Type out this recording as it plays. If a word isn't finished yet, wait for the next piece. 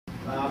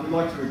We'd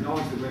like to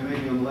acknowledge that we're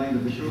meeting on the land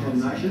of the Kulin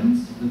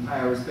Nations and pay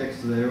our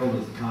respects to their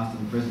elders, past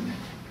and present.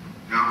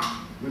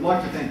 We'd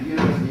like to thank the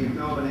University of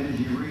Melbourne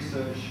Energy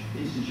Research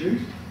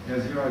Institute, our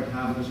Zero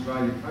Carbon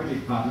Australia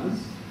project partners,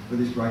 for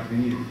this great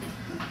venue.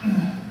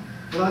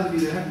 For those of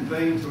you that haven't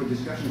been to a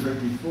discussion group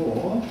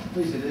before,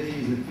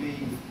 PZE is a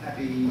big,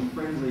 happy,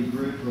 friendly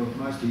group of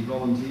mostly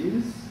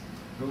volunteers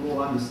who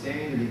all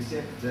understand and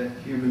accept that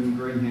human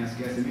greenhouse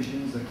gas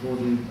emissions are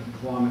causing a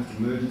climate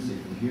emergency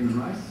for the human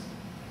race.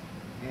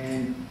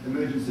 And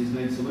emergencies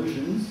need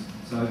solutions,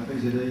 so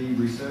PZE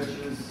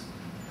researches,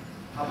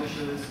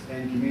 publishes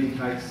and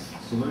communicates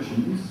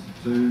solutions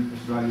to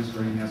Australia's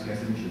greenhouse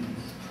gas emissions.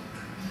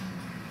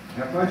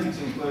 Our projects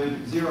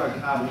include Zero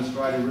Carbon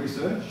Australia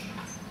research,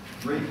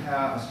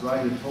 Repower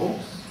Australia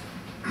talks,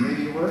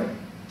 media work,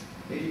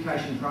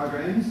 education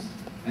programs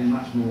and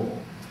much more.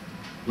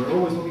 We're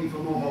always looking for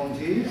more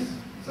volunteers,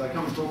 so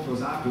come and talk to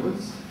us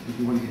afterwards if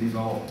you want to get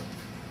involved.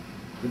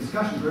 The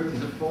discussion group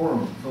is a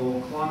forum for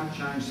climate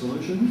change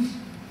solutions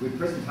with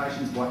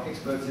presentations by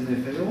experts in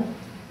their field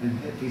and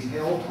is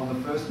held on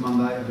the first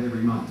Monday of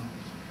every month.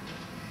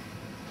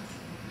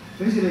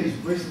 PZE's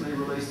recently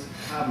released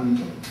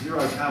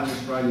Zero Carbon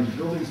Australia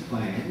Buildings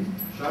Plan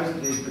shows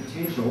that there's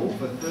potential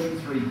for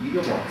 33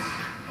 gigawatts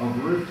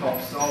of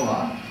rooftop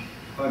solar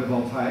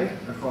photovoltaic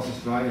across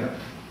Australia.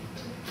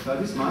 So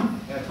this month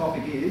our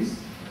topic is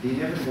the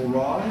inevitable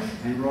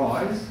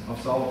rise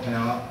of solar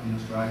power in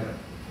Australia.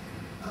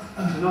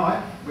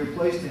 Tonight, we're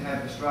pleased to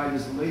have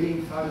Australia's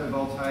leading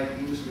photovoltaic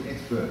industry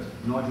expert,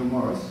 Nigel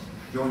Morris,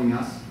 joining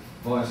us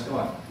via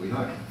Skype, we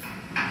hope.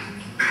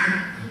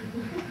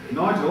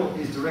 Nigel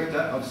is Director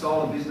of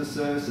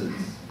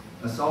SolarBusinessServices,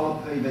 a solar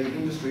PV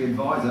industry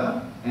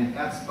advisor and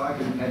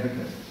outspoken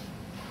advocate.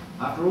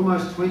 After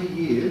almost 20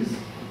 years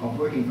of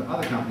working for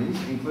other companies,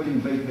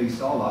 including BP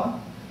Solar,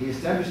 he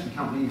established the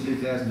company in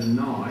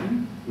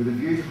 2009 with a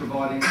view to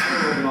providing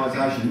other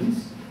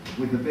organisations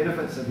with the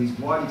benefits of his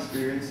wide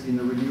experience in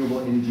the renewable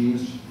energy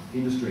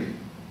industry.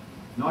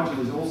 Nigel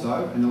is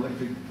also an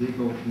electric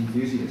vehicle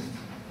enthusiast.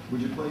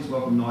 Would you please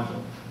welcome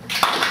Nigel?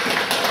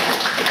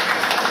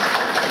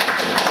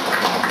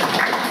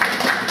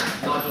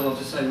 Nigel, I'll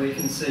just say we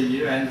can see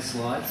you and the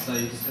slides, so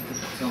you just have to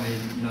tell me,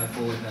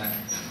 forward back.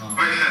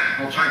 Okay.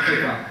 I'll try to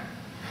keep up.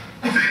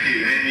 Thank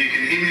you. And you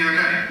can hear me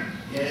okay?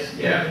 Yes.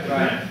 Yeah,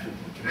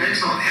 great.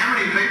 Excellent. How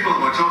many people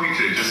am I talking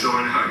to, just so I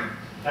know?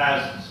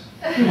 Thousands.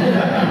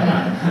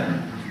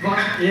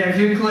 Yeah, if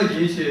you include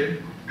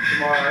YouTube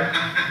tomorrow.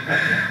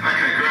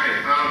 Okay, great.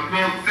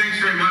 Well, thanks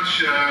very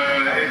much.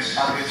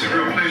 It's a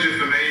real pleasure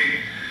for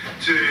me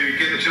to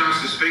get the chance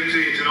to speak to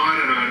you tonight,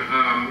 and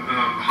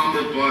I'm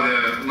humbled by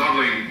the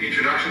lovely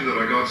introduction that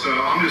I got. So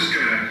I'm just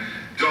going to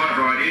dive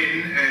right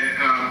in, and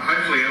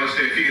hopefully,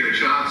 Alistair, if you get a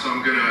chance,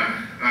 I'm going to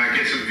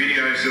get some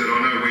videos so that I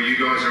know where you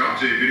guys are up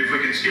to. But if we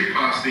can skip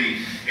past the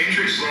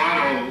entry slide,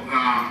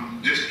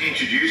 I'll just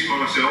introduce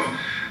myself.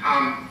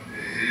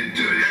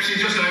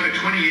 Actually, just over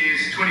 21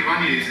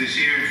 years this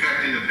year, in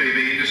fact, in the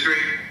PV industry.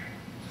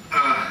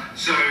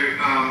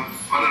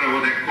 I don't know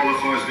what that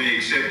qualifies me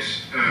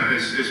except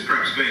as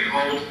perhaps being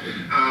old,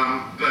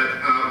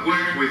 but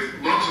worked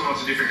with lots and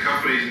lots of different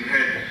companies and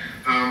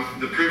had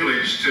the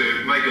privilege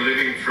to make a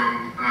living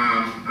from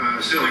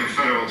selling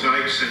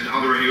photovoltaics and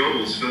other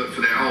renewables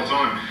for that whole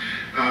time.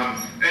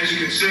 As you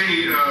can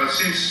see,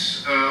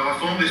 since I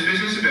formed this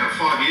business about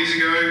 5 years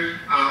ago,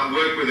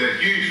 worked with a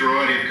huge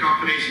variety of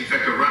companies. In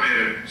fact, I've run out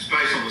of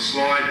space on the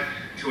slide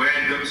to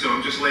add them, so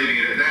I'm just leaving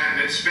it at that.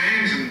 And it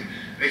spans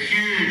a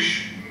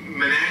huge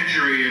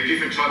menagerie of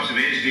different types of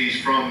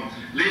entities,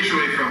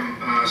 literally from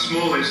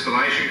small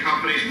installation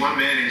companies,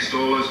 one-man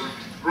installers,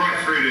 right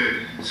through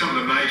to some of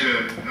the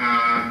major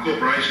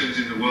corporations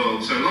in the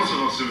world. So lots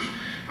and lots of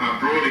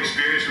broad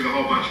experience with a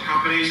whole bunch of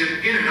companies.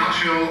 And in a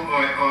nutshell,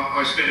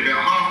 I spent about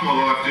half my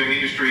life doing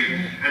industry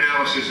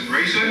analysis and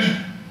research,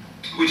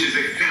 which is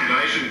the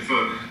foundation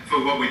for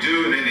what we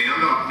do, and then the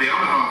other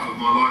half of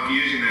my life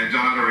using that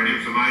data and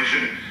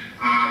information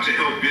to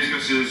help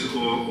businesses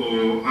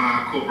or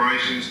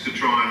corporations to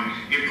try and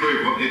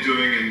improve what they're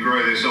doing and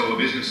grow their solar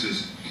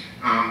businesses.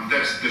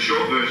 That's the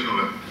short version of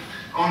it.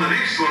 On the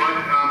next slide,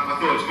 I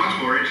thought it's much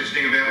more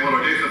interesting about what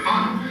I do for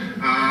fun.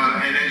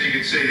 And as you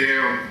can see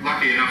there, I'm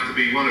lucky enough to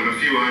be one of a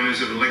few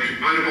owners of an electric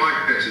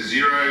motorbike. That's a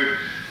Zero,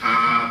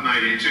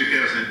 made in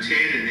 2010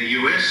 in the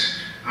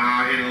US,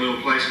 in a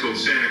little place called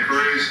Santa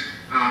Cruz.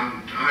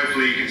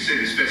 Hopefully you can see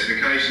the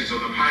specifications on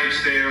the page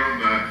there.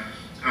 I'm an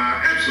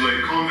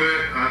absolute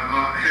convert,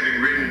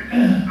 having ridden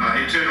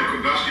internal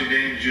combustion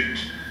engine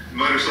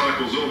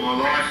motorcycles all my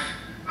life.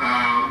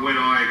 When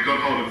I got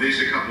hold of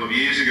this a couple of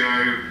years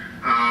ago,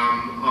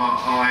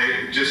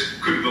 I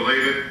just couldn't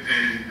believe it,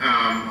 and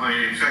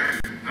in fact,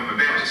 I'm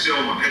about to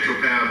sell my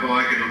petrol-powered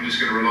bike, and I'm just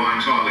going to rely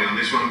entirely on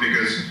this one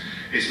because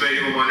it's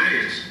meeting all my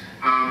needs.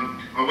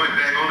 I won't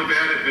bang on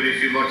about it, but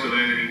if you'd like to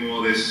learn any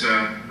more, there's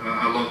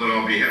a lot that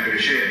I'll be happy to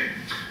share.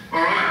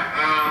 All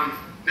right,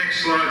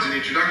 next slide's an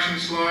introduction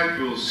slide.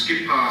 We'll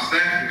skip past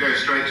that and go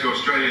straight to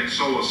Australian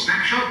Solar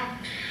Snapshot.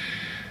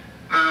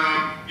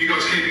 You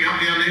guys keeping up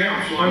down there?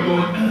 I'm flying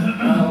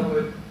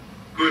blind.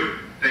 Good,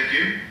 thank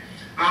you.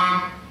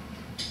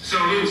 So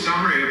a little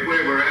summary of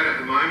where we're at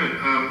the moment.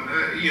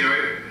 You know,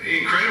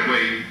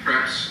 incredibly,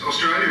 perhaps,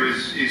 Australia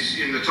is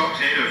in the top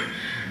 10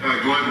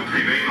 of global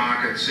PV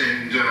markets,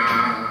 and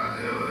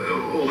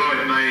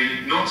although it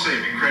may not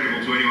seem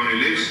incredible to anyone who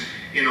lives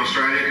in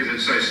Australia because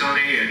it's so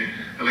sunny and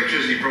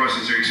electricity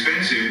prices are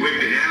expensive, we've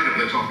been out of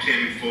the top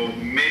 10 for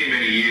many,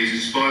 many years,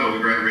 despite all the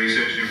great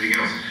research and everything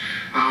else.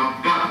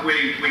 But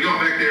we got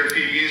back there a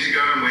few years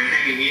ago, and we're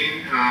hanging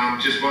in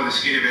just by the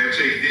skin of our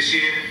teeth this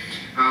year.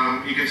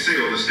 You can see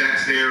all the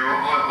stats there.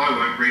 I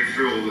won't read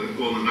through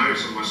all the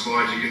notes on my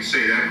slides. You can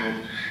see that, and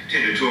I'll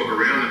tend to talk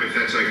around them if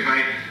that's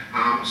okay.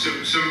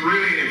 Some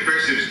really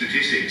impressive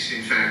statistics,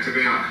 in fact,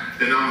 about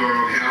the number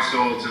of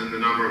households and the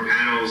number of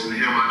panels and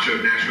how much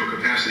of national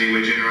capacity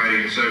we're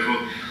generating and so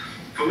forth.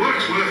 For what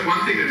it's worth,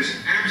 one thing that is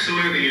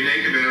absolutely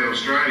unique about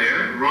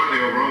Australia, rightly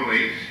or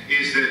wrongly,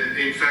 is that,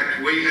 in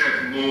fact, we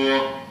have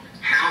more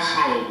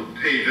household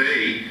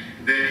PV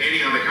than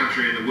any other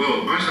country in the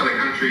world. Most other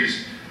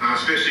countries,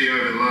 especially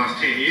over the last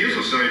 10 years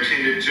or so,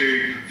 tended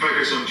to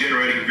focus on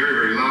generating very,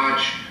 very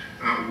large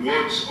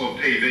wads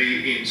of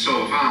PV in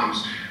solar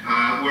farms,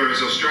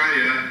 whereas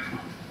Australia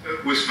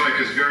was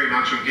focused very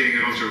much on getting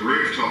it onto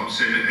rooftops,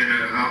 and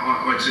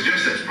I'd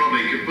suggest that's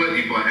probably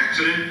completely by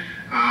accident.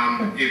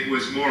 It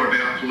was more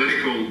about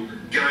political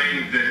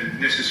gain than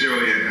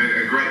necessarily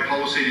a great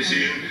policy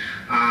decision.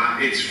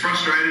 It's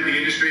frustrated the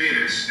industry, and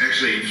it's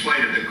actually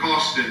inflated the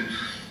cost and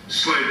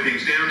slowed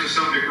things down to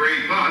some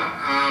degree,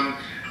 but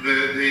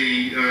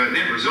the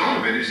net result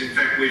of it is, in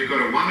fact, we've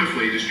got a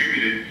wonderfully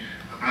distributed,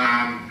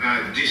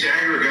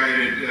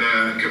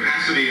 disaggregated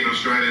capacity in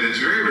Australia that's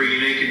very, very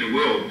unique in the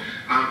world.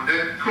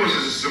 That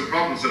causes us some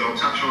problems that I'll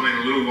touch on in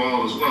a little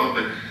while as well,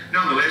 but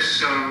nonetheless,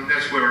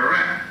 that's where we're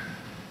at.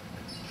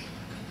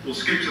 We'll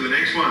skip to the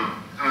next one.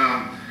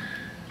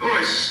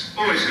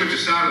 Always good to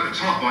start at the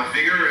top, I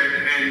figure,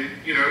 and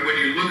you know, when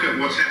you look at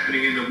what's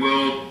happening in the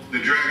world, the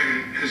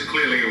dragon has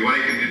clearly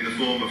awakened in the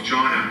form of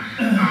China.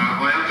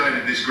 I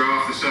updated this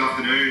graph this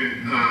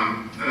afternoon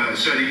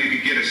so that you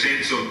could get a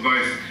sense of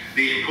both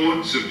the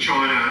importance of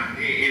China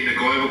in the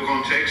global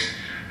context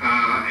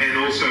and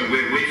also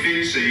where we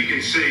fit. So you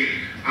can see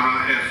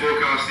our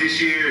forecast this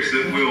year is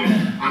that we'll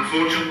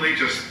unfortunately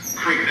just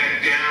creep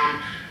back down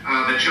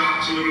the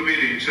charts a little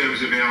bit in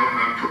terms of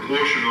our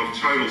proportion of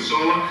total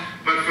solar,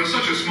 but for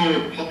such a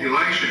small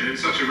population and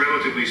such a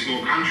relatively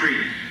small country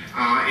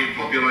in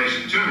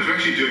population terms, we're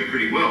actually doing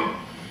pretty well.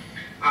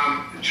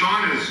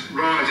 China's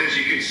rise, as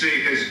you can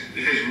see,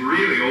 has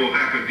really all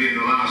happened in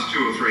the last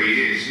 2 or 3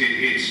 years.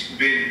 It's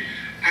been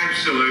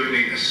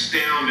absolutely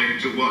astounding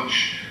to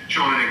watch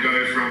China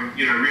go from,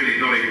 you know, really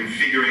not even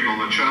figuring on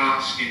the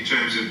charts in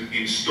terms of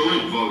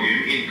installed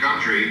volume in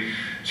country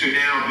to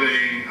now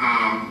being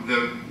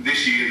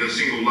this year the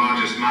single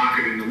largest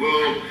market in the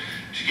world.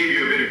 To give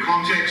you a bit of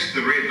context,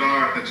 the red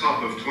bar at the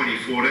top of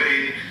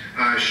 2014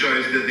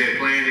 shows that their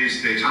plan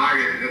is, their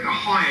target at the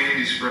high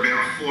end is for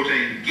about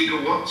 14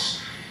 gigawatts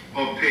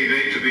of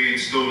PV to be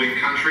installed in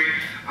country.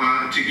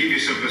 To give you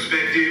some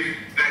perspective,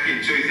 back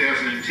in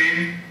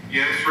 2010,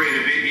 you know, 3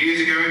 and a bit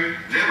years ago,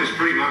 that was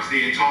pretty much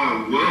the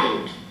entire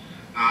world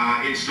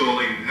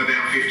installing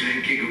about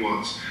 15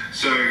 gigawatts.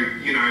 So,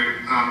 you know,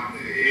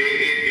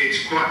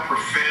 it's quite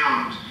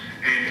profound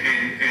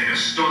and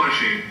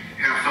astonishing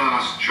how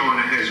fast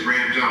China has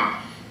ramped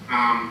up.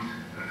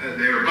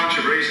 There are a bunch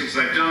of reasons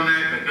they've done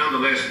that, but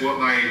nonetheless, what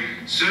they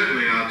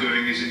certainly are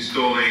doing is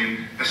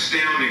installing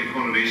astounding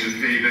quantities of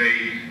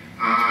PV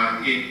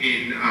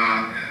in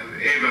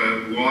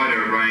ever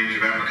wider range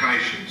of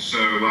applications. So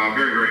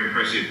very, very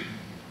impressive.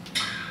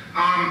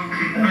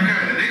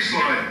 Okay, the next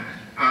slide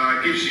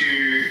gives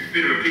you a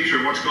bit of a picture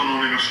of what's gone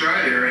on in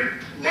Australia, and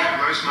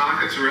like most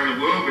markets around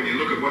the world, when you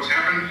look at what's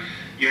happened,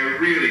 you know,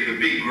 really the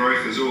big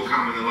growth has all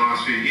come in the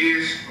last few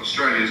years.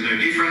 Australia's no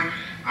different.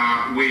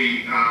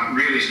 We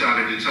really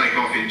started to take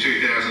off in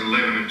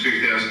 2011 and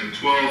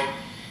 2012,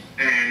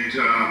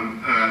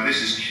 and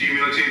this is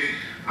cumulative.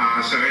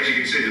 So as you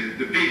can see,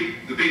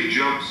 the big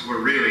jumps were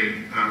really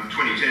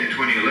 2010,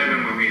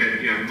 2011 when we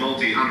had, you know,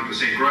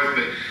 multi-100% growth.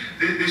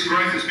 But this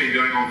growth has been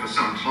going on for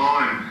some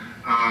time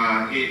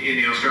in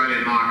the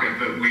Australian market,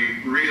 but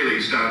we really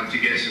started to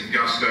get some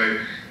gusto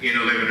in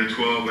 11 and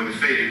 12 when the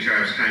feed-in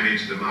tariffs came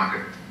into the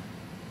market.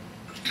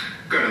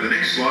 Go to the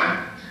next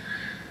slide.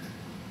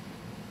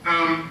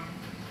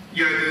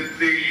 You know,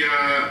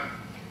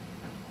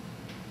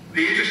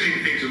 the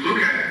interesting thing to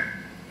look at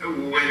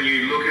when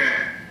you look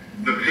at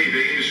the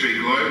PV industry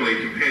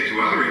globally compared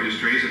to other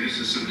industries, and this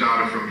is some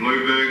data from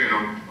Bloomberg, and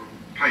I'll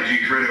pay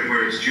due credit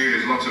where it's due.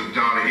 There's lots of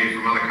data here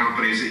from other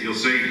companies that you'll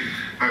see.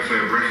 Hopefully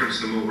I've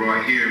referenced them all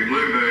right here. And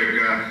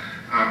Bloomberg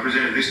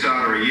presented this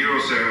data a year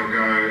or so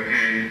ago,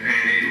 and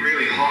it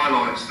really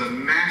highlights the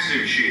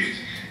massive shift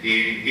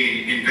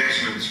in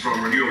investments from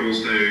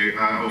renewables to,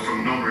 or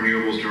from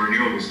non-renewables to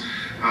renewables.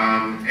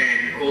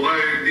 And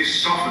although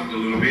this softened a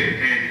little bit,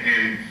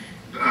 and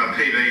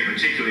PV in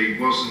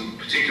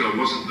particular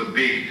wasn't the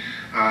big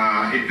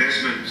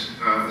investment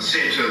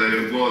centre that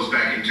it was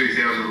back in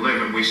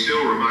 2011, we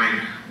still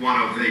remain one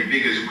of the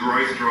biggest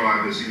growth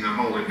drivers in the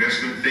whole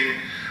investment thing.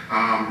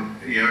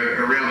 You know,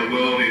 around the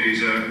world it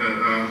is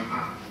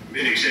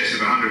in excess of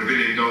 $100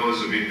 billion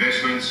of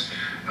investments.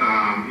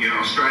 You know,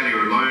 Australia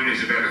alone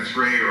is about a $3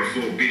 or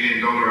 $4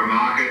 billion a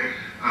market.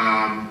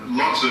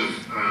 Lots of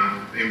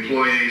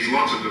employees,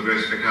 lots of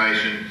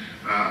diversification,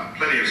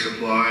 plenty of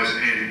suppliers,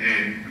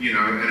 and you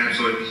know, an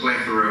absolute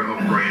plethora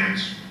of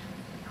brands.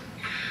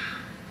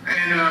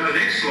 And the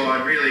next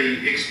slide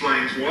really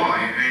explains why,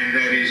 and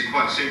that is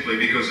quite simply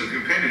because of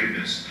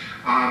competitiveness.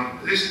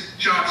 This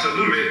chart's a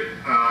little bit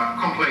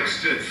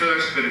complex at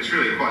first, but it's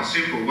really quite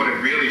simple. What it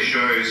really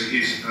shows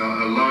is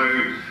a low,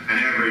 an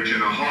average,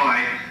 and a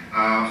high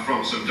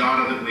from some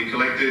data that we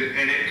collected,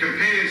 and it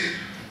compares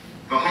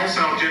the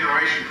wholesale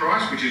generation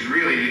price, which is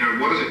really, you know,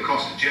 what does it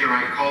cost to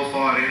generate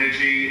coal-fired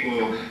energy,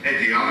 or at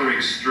the other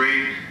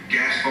extreme,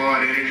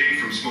 gas-fired energy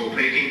from small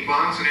peaking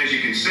plants. And as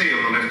you can see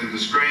on the left of the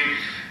screen,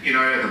 you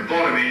know, at the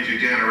bottom end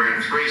you're down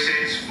around 3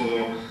 cents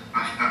for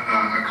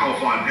a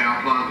coal-fired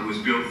power plant that was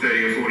built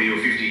 30 or 40 or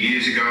 50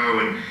 years ago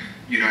and,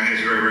 you know, has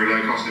very, very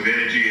low cost of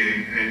energy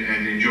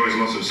and enjoys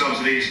lots of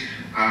subsidies,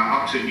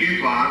 up to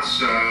new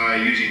plants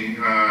using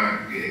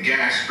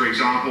gas, for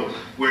example,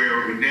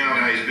 where it would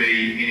nowadays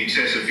be in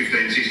excess of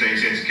 15, 16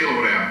 cents a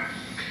kilowatt hour.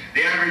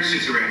 The average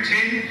sits around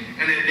 10,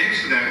 and then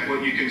next to that,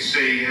 what you can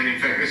see, and in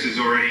fact this is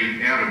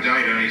already out of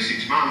date, only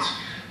 6 months,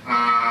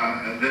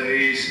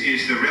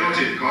 is the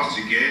relative costs,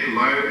 again,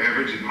 low,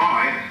 average and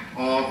high,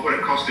 of what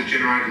it costs to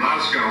generate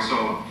large-scale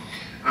solar.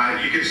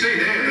 You can see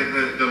there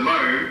that the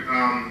low,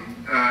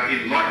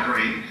 in light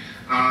green,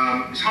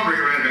 is hovering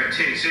around about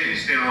 10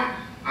 cents.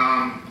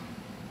 Now,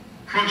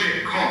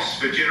 project costs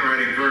for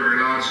generating very,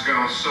 very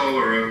large-scale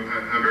solar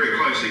are very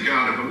closely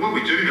guarded, but what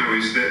we do know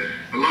is that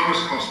the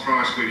lowest cost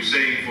price we've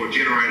seen for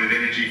generated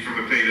energy from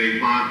a PV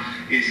plant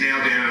is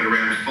now down at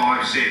around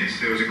 5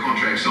 cents. There was a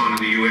contract signed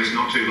in the US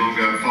not too long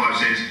ago at 5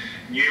 cents,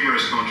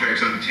 numerous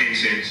contracts under 10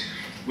 cents.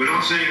 We're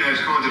not seeing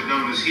those kinds of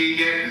numbers here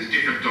yet. There's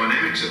different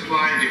dynamics at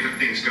play and different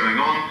things going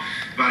on,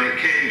 but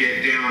it can get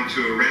down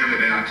to around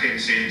about 10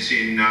 cents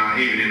in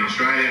even in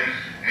Australia,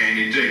 and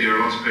indeed there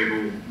are lots of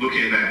people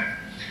looking at that.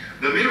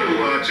 The middle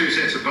two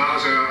sets of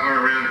bars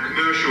are around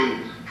commercial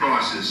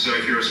prices. So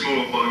if you're a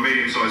small or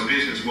medium-sized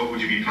business, what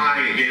would you be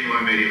paying? Again,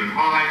 low, medium and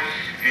high.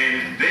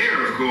 And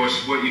there, of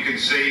course, what you can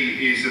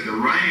see is that the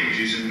range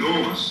is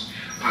enormous,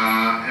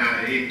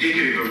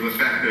 indicative of the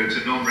fact that it's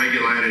a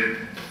non-regulated,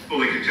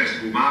 fully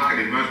contestable market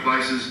in most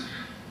places.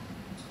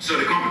 So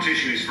the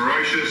competition is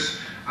ferocious,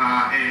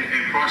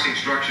 and pricing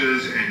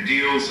structures and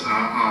deals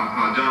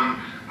are done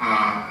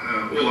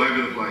all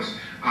over the place.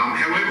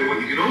 However,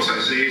 what you can also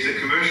see is that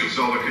commercial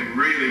solar can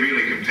really,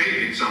 really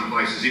compete in some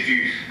places. If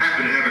you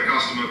happen to have a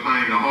customer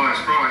paying the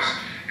highest price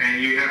and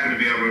you happen to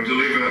be able to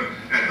deliver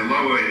at the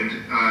low end,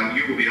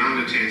 you will be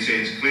under 10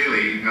 cents,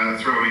 clearly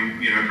throwing,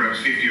 you know,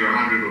 perhaps 50 or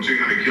 100 or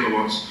 200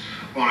 kilowatts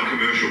on a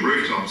commercial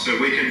rooftop. So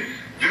we can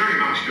very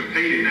much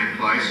compete in that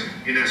place,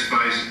 in that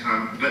space,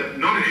 but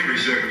not in every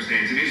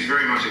circumstance. It is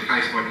very much a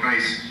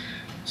case-by-case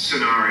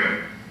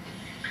scenario.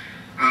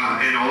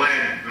 And I'll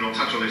add, and I'll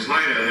touch on this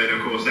later, that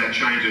of course that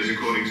changes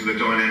according to the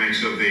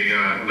dynamics of the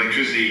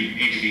electricity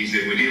entities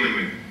that we're dealing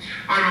with.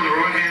 Over on the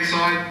right-hand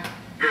side,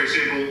 very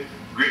simple,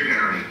 grid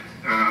parity.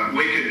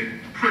 We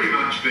can pretty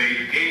much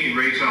beat any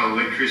retail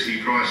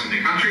electricity price in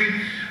the country.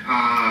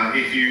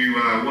 If you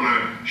want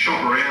to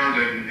shop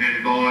around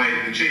and buy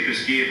the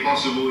cheapest gear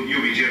possible,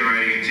 you'll be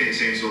generating at 10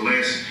 cents or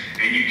less,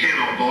 and you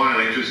cannot buy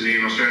electricity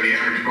in Australia.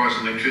 The average price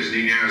of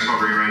electricity now is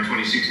hovering around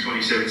 26,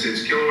 27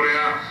 cents a kilowatt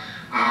hour.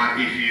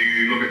 If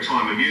you look at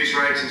time of use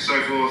rates and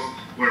so forth,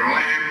 where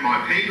I am,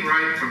 my peak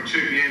rate from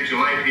 2 p.m.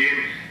 till 8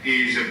 p.m.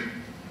 is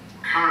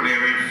currently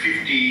around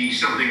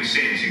 50-something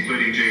cents,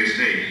 including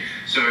GST.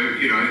 So,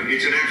 you know,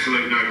 it's an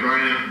absolute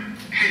no-brainer,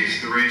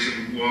 hence the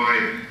reason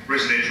why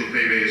residential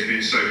PV has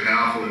been so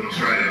powerful in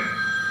Australia.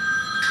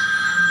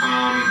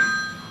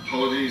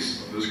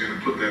 Apologies, I'm just going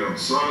to put that on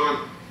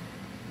silent.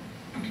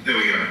 There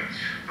we go.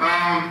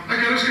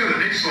 Okay, let's go to the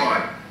next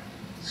slide.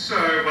 So,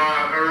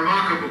 a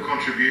remarkable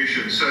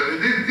contribution. So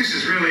this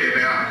is really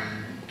about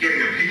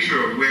getting a picture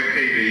of where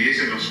PV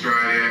is in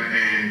Australia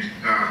and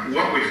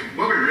what we've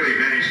really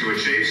managed to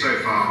achieve so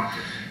far.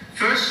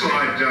 First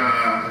slide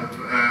I've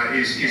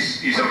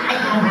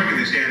broken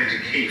this down into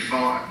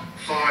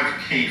five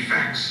key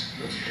facts.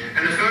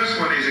 And the first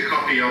one is a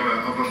copy of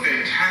a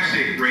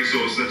fantastic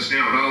resource that's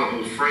now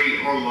available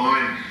free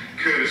online,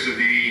 courtesy of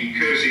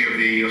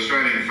the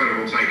Australian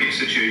Photovoltaic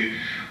Institute,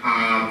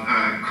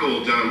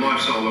 called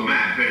Live Solar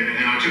Map,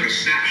 and I took a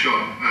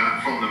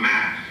snapshot from the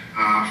map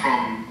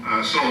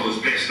from Solar's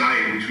best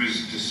day, which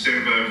was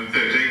December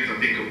 13th, I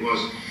think it was.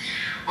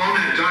 On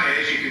that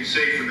day, as you can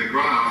see from the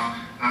graph,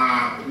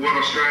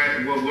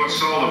 what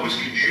solar was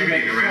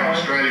contributing around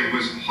Australia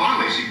was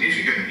highly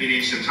significant in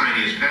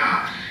instantaneous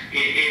power.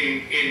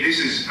 This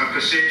is a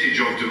percentage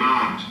of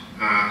demand.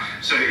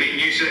 So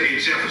in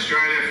South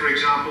Australia, for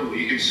example, what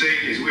you can see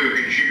is we were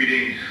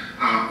contributing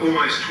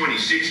almost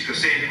 26%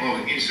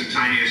 of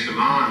instantaneous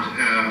demand,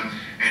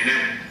 and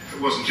that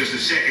wasn't just a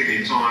second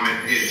in time.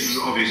 It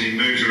obviously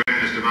moves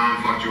around as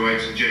demand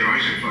fluctuates and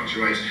generation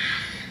fluctuates.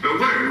 But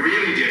what it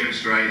really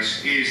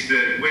demonstrates is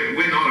that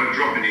we're not a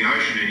drop in the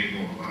ocean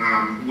anymore.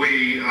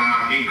 We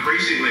are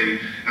increasingly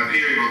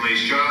appearing on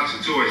these charts.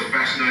 It's always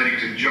fascinating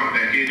to jump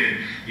back in, and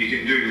you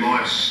can do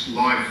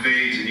live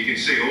feeds, and you can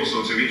see all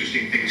sorts of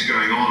interesting things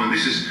going on. And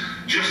this is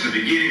just the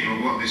beginning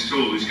of what this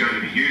tool is going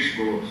to be used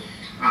for.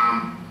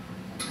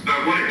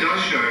 But what it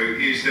does show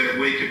is that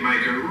we can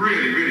make a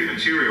really, really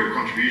material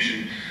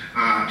contribution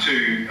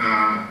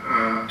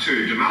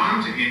to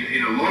demand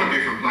in a lot of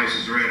different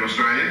places around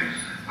Australia.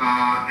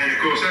 And of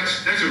course,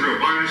 that's a real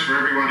bonus for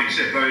everyone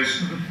except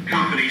those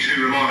companies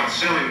who rely on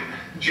selling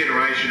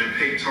generation at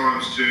peak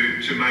times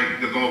to make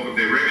the bulk of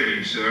their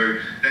revenue. So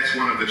that's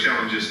one of the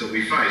challenges that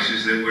we face,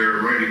 is that we're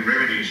eroding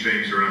revenue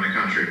streams around the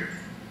country.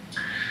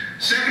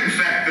 Second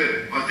fact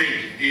that I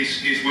think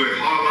is worth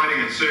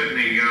highlighting, and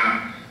certainly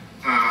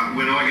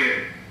when I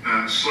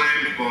get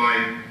slammed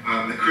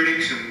by the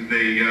critics and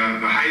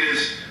the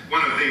haters,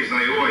 one of the things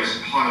they always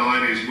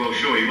highlight is, well,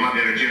 sure, you might be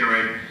able to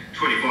generate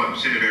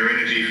 25% of our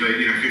energy for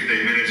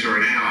 15 minutes or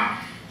an hour,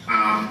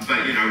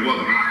 but what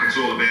the market's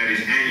all about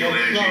is annual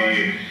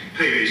energy.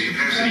 PV's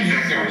capacity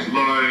factor is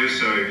low,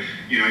 so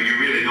you're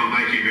really not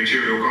making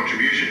material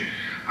contribution.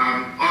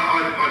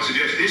 I'd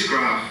suggest this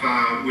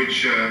graph,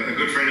 which a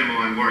good friend of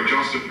mine, Warwick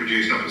Johnston,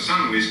 produced up at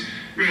Sunwiz,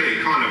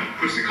 really kind of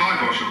puts the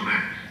kibosh on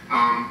that.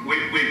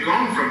 We've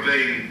gone from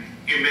being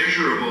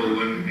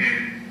immeasurable and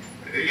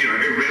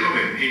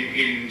irrelevant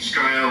in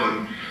scale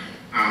and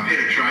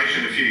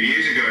penetration a few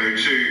years ago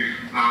to,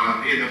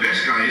 in the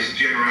best case,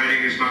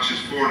 generating as much as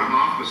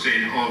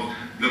 4.5% of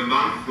the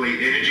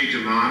monthly energy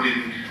demand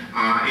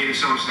in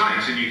some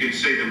states, and you can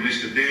see them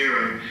listed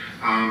there.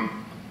 And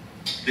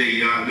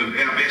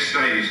our best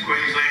state is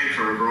Queensland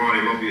for a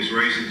variety of obvious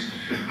reasons.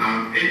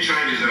 It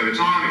changes over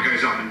time, it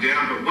goes up and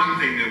down, but one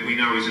thing that we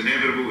know is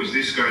inevitable is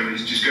this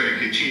is just going to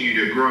continue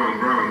to grow and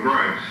grow and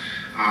grow.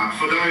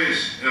 For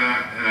those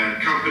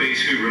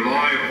companies who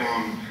rely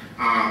on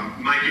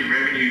making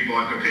revenue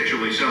by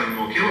perpetually selling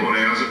more kilowatt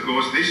hours, of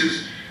course, this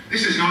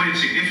is not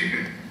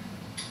insignificant.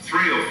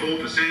 3 or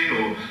 4%,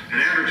 or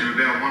an average of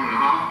about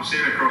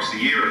 1.5% across the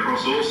year,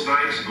 across all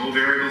states and all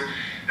variables.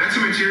 That's a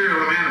material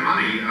amount of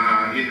money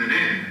in the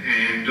net,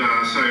 and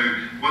so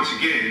once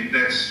again,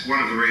 that's one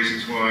of the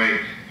reasons why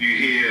you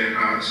hear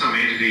some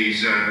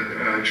entities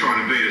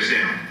trying to beat us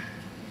down.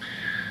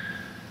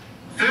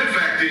 Third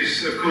fact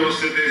is, of course,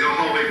 that there's a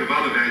whole heap of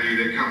other value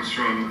that comes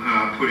from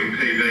putting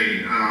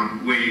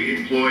PV. We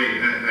employ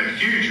a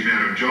huge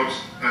amount of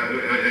jobs,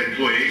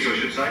 employees, I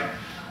should say.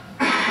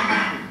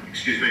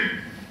 Excuse me.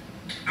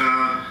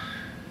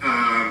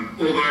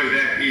 Although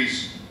that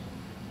is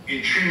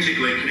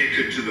intrinsically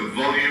connected to the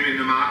volume in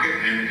the market,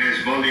 and as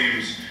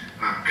volumes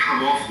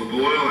come off the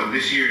boil, and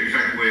this year, in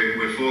fact,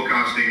 we're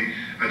forecasting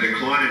a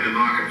decline in the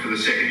market for the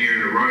second year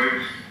in a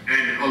row.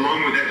 And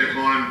along with that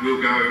decline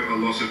will go a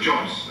loss of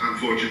jobs,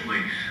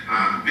 unfortunately.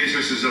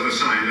 Businesses are the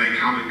same. They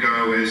come and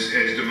go as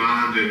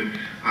demand and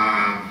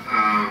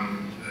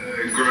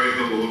growth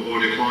or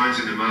declines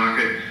in the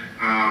market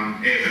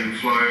ebb and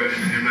flow,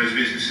 and those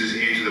businesses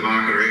enter the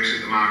market or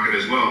exit the market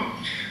as well.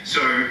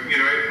 So,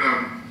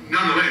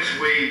 nonetheless,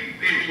 we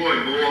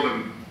employ more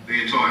than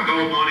the entire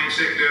gold mining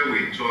sector.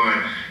 We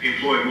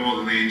employ more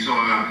than the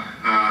entire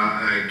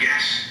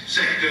gas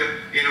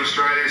sector in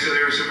Australia. So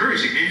there are some very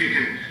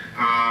significant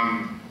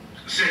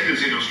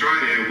sectors in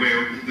Australia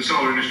where the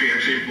solar industry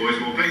actually employs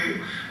more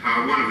people.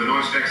 One of the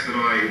nice facts that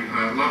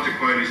I love to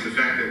quote is the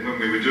fact that when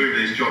we were doing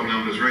these job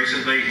numbers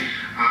recently,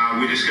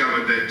 we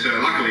discovered that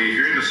luckily, if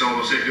you're in the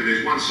solar sector,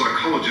 there's one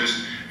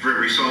psychologist for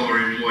every solar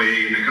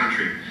employee in the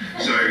country.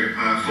 So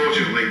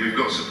fortunately, we've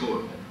got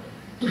support.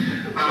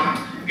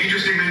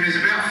 Interestingly, there's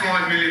about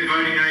 5 million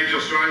voting age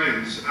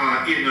Australians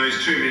in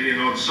those 2 million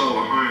odd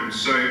solar homes.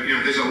 So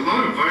there's a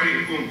lot of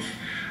voting oomph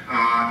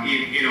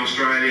in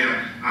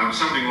Australia.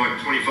 Something like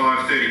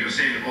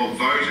 25–30% of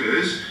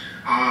voters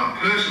are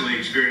personally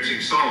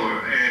experiencing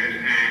solar,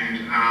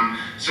 and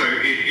so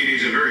it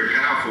is a very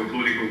powerful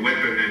political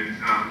weapon,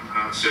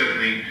 and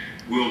certainly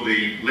we'll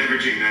be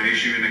leveraging that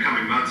issue in the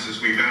coming months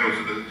as we battle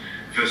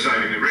for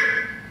saving the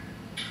REP.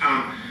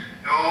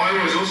 I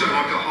always also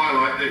like to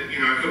highlight that,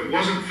 if it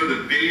wasn't for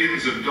the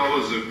billions of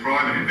dollars of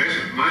private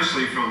investment,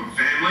 mostly from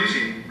families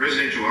in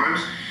residential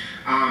homes,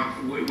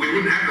 we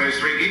wouldn't have those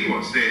 3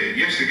 gigawatts there.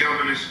 Yes, the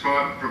government has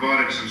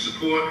provided some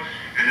support,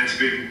 and that's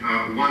been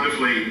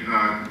wonderfully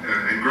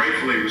and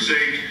gratefully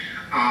received,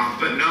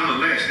 but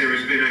nonetheless, there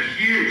has been a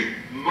huge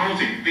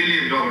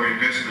multi-billion-dollar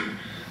investment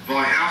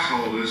by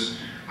householders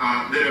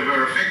that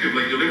are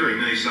effectively delivering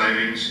these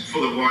savings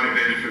for the wider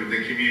benefit of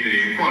the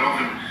community. And quite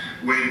often,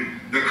 when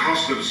the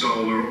cost of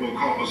solar or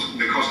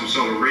the cost of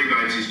solar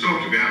rebates is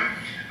talked about,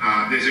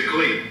 there's a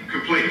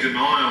complete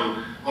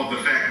denial of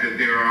the fact that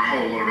there are a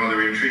whole lot of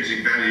other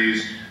intrinsic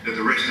values that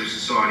the rest of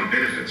society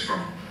benefits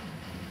from.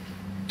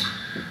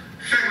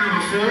 Fact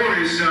number 4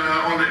 is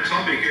on that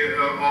topic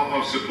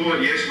of support.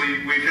 Yes,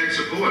 we've had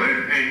support,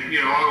 and you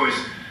know, I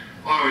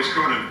always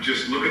kind of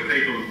just look at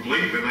people and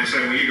blink when they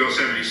say, well, you got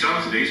so many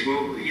subsidies.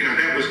 Well, you know,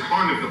 that was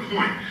kind of the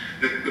point.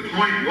 The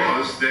point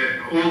was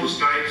that all the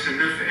states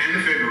and the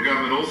federal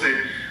government all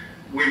said,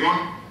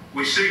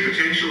 we see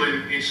potential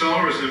in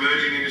solar as an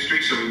emerging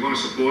industry, so we want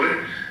to support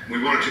it.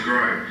 We want it to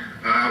grow.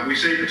 We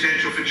see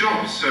potential for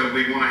jobs, so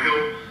we want to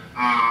help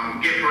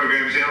get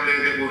programs out there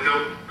that will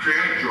help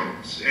create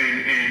jobs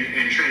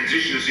and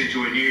transition us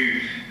into a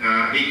new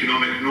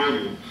economic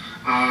normal.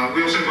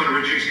 We also want to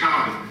reduce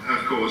carbon,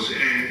 of course,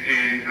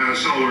 and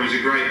solar is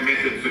a great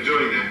method for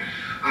doing that.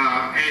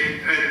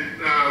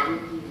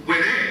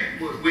 We're there.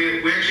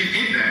 We actually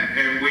did that,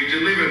 and we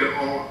delivered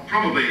or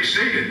probably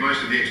exceeded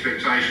most of the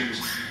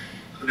expectations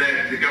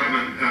that the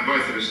government,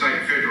 both at a state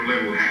and federal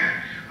level,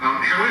 had.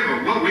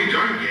 However, what we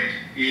don't get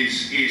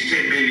is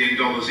 $10 million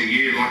a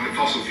year like the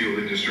fossil fuel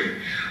industry.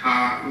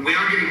 We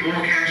are getting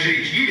more cash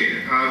each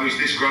year, which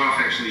this graph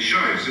actually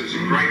shows. So it's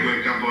some great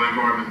work done by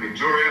Environment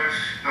Victoria,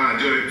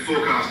 doing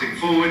forecasting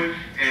forward,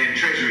 and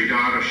Treasury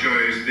data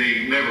shows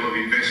the level of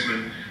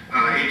investment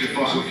into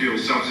fossil fuel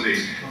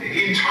subsidies.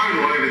 In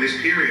total, over this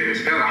period,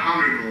 it's about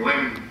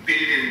 $111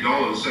 billion.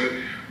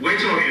 So we're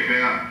talking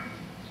about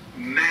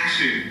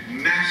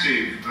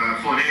massive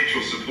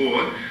financial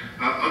support,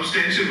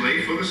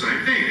 ostensibly for the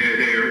same thing.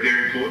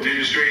 They're important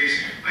industries.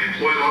 They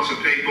employ lots of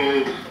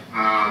people.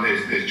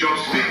 There's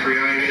jobs to be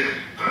created.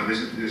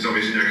 There's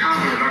obviously no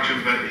carbon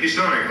reduction, but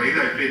historically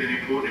they've been an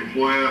important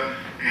employer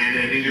and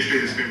an industry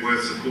that's been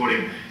worth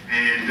supporting.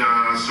 And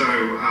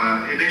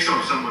next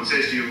time someone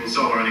says to you, well,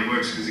 solar only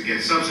works because it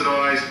gets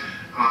subsidised,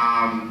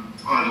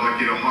 I'd like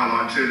you to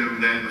highlight to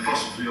them that the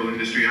fossil fuel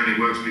industry only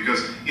works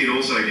because it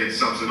also gets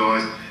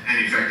subsidised,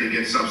 and in fact it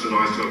gets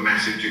subsidised to a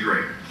massive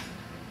degree.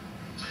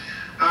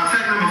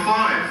 Fact number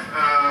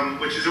 5,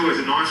 which is always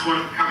a nice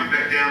one, coming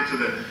back down to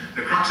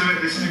the crux of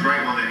it. This is a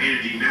great one that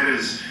Energy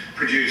Matters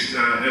produced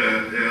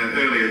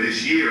earlier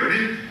this year, and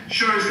it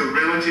shows the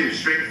relative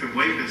strength and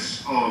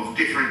weakness of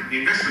different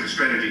investment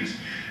strategies.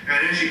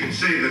 And as you can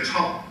see, the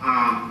top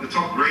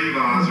green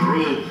bars are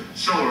all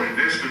solar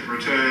investment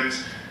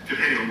returns,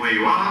 depending on where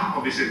you are.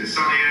 Obviously, the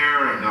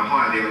sunnier and the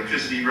higher the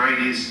electricity rate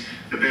is,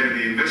 the better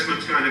the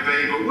investment's going to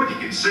be. But what you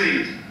can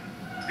see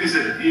is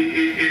that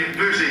in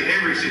virtually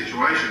every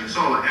situation,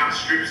 solar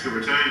outstrips the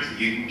returns that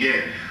you can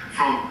get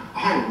from a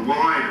whole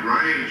wide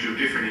range of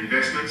different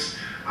investments.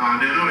 Now,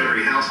 not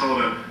every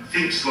householder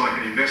thinks like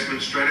an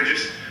investment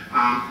strategist,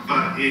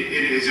 but it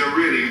is a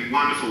really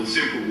wonderful,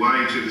 simple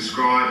way to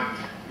describe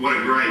what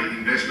a great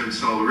investment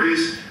solar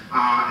is.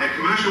 At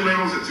commercial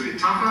levels, it's a bit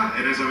tougher,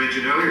 and as I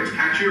mentioned earlier, it's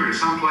patchier. In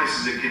some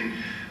places, it can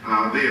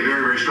be a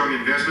very, very strong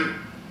investment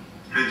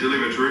and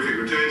deliver terrific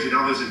returns. In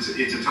others,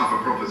 it's a tougher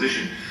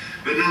proposition.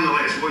 But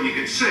nonetheless, what you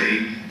can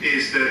see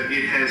is that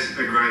it has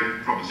a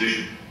great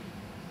proposition.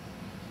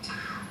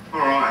 All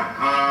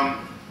right,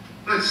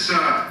 let's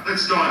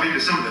dive into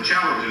some of the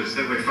challenges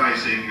that we're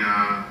facing,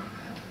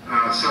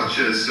 such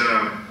as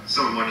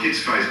some of my kids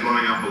face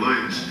blowing up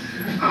balloons.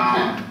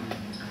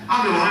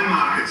 Underlying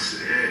markets,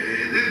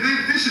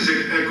 this is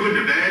a good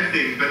and a bad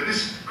thing, but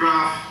this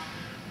graph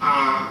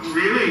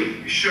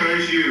really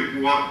shows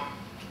you what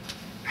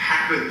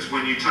happens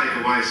when you take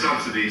away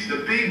subsidies.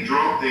 The big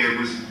drop there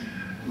was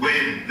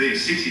when the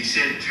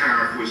 60-cent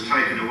tariff was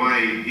taken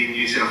away in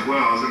New South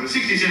Wales, and the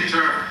 60-cent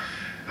tariff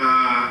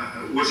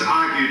was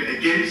argued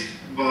against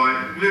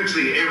by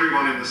virtually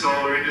everyone in the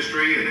solar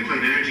industry and the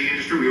clean energy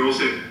industry. We all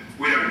said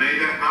we don't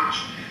need that much.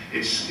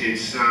 It's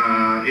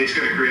going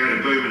to create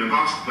a boom and a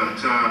bust, but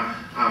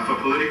for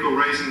political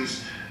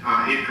reasons,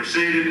 it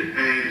proceeded,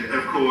 and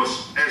of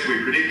course, as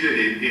we predicted,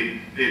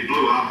 it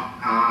blew up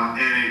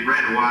and it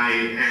ran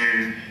away,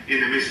 and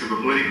in the midst of a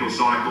political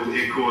cycle,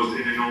 it caused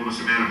an enormous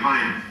amount of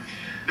pain.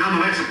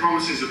 Nonetheless, a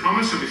promise is a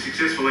promise, and we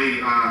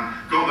successfully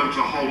got them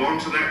to hold on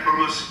to that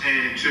promise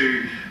and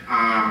to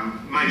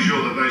make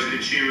sure that those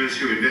consumers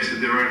who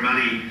invested their own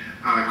money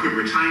could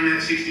retain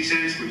that 60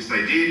 cents, which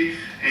they did,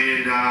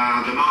 and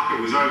the market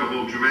was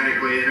overhauled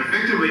dramatically. And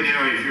effectively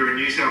now, if you're in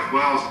New South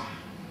Wales,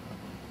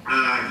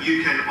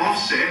 you can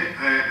offset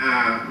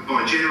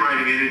by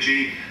generating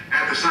energy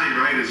at the same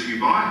rate as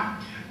you buy.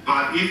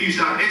 But if you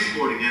start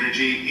exporting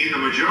energy, in the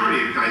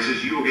majority of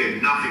cases, you will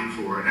get nothing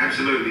for it,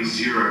 absolutely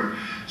zero.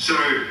 So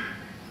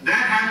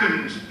that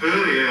happened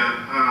earlier.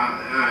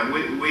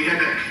 We had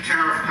that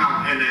tariff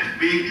cut and that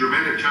big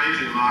dramatic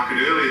change in the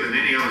market earlier than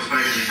any other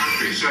state in the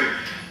country. So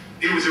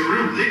it was a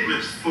real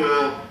litmus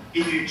for,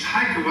 if you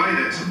take away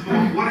that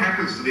support, what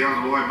happens to the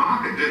underlying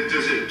market?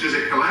 Does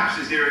it collapse?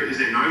 Is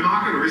there no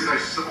market, or is there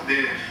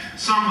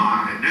some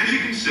market? And as you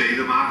can see,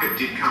 the market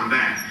did come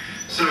back.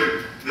 So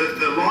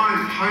the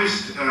line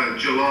post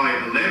July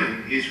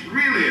 11 is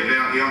really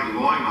about the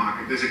underlying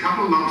market. There's a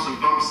couple of lumps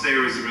and bumps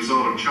there as a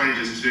result of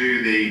changes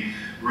to the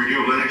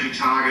renewable energy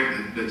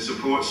target that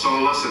supports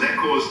solar, so that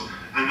caused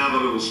another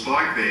little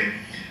spike there.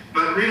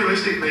 But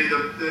realistically,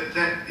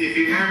 that if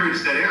you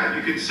average that out,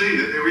 you can see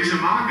that there is a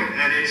market,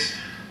 and it's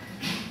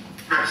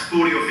perhaps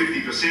 40 or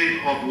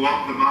 50% of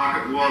what the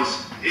market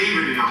was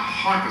even in a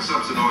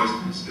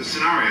hyper-subsidised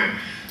scenario.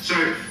 So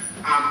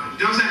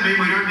does that mean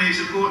we don't need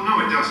support?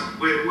 No, it doesn't.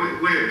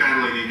 We're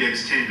battling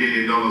against $10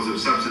 billion of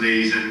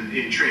subsidies and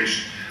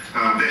entrenched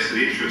vested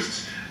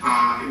interests.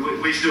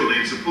 We still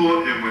need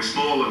support, and we're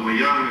small and we're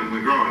young and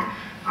we're growing.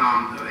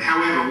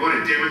 However, what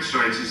it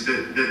demonstrates is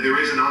that there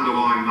is an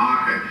underlying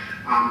market.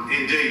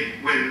 Indeed,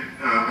 when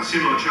a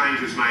similar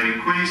change was made in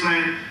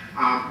Queensland,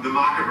 the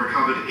market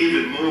recovered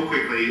even more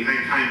quickly and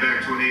came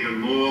back to an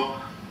even more,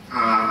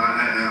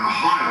 a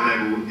higher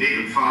level,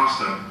 even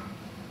faster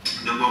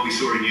than what we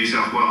saw in New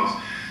South Wales.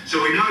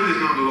 So we know there's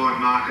an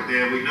underlying market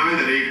there. We know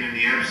that even in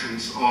the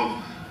absence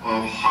of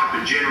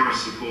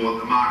hyper-generous support,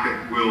 the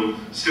market will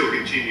still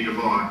continue to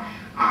buy.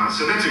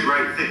 So that's a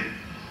great thing.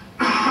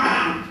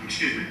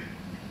 Excuse me.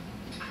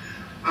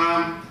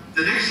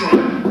 The next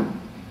slide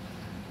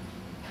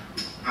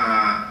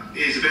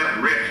is about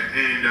the RET,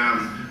 and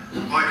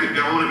I could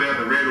go on about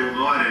the RET all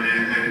night,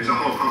 and it's a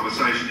whole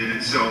conversation in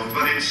itself.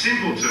 But in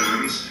simple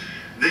terms,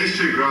 these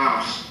two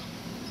graphs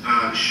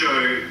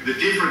show the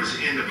difference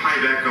in the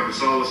payback of a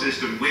solar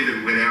system with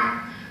and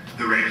without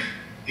the RET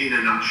in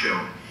a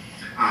nutshell.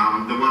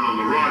 The one on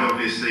the right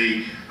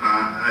obviously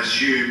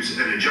assumes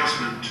an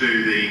adjustment to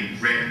the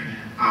RET.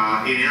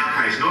 In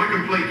our case, not a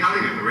complete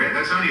cutting of the RET,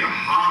 that's only a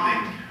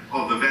halving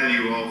of the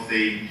value of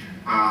the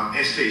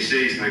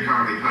STCs that are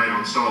currently paid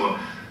on solar.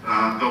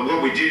 But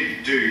what we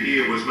did do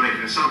here was make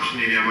an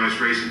assumption in our most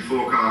recent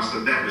forecast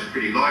that that was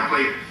pretty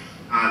likely.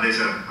 There's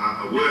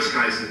a worse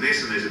case than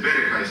this and there's a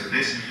better case than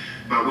this,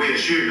 but we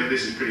assume that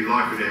this is pretty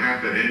likely to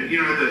happen. And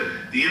you know,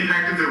 the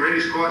impact of the RET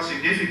is quite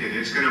significant.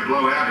 It's going to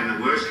blow out in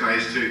the worst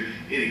case to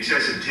in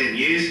excess of 10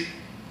 years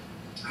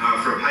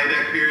for a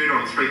payback period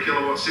on a 3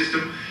 kilowatt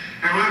system.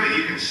 However,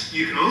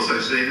 you can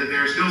also see that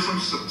there are still some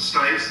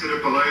states that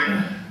are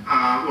below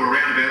or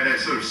around about that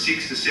sort of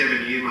 6 to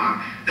 7 year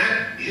mark.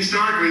 That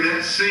historically,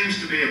 that seems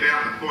to be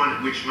about the point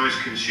at which most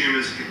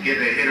consumers can get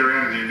their head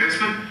around an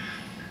investment.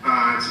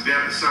 It's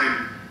about the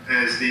same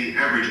as the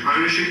average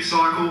ownership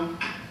cycle,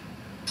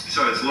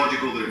 so it's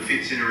logical that it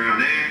fits in around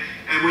there.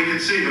 And we can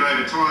see that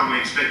over time we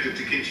expect it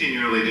to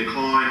continually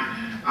decline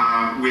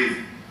with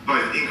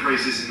both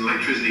increases in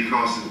electricity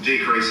costs and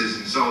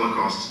decreases in solar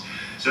costs.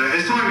 So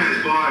as time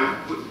goes by,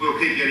 we'll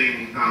keep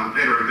getting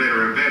better and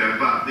better and better,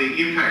 but the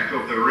impact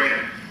of the RET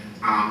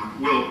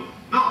will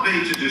not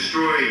be to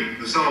destroy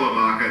the solar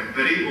market,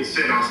 but it will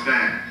set us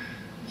back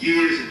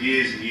years and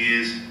years and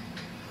years,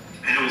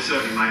 and it will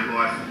certainly make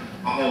life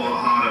a whole lot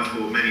harder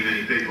for many,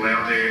 many people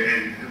out there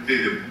and be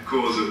the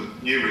cause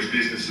of numerous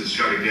businesses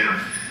shutting down.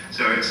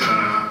 So it's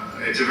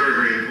a very,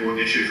 very important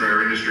issue for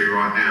our industry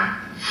right now.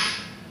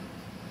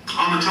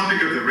 On the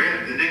topic of the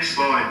RET, the next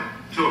slide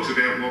talks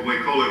about what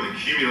we're calling the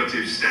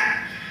cumulative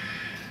stack.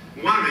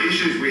 One of the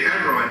issues we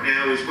have right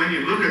now is when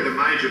you look at the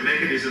major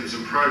mechanisms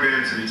and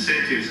programs and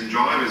incentives and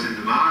drivers in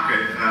the market,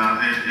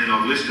 and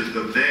I've listed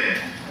them there,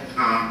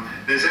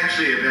 there's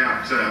actually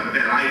about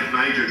 8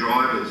 major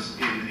drivers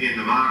in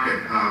the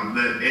market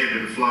that ebb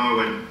and flow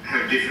and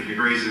have different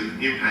degrees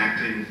of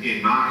impact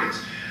in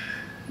markets.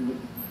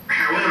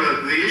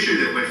 However, the issue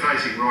that we're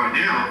facing right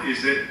now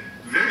is that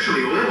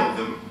virtually all of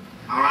them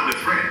are under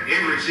threat.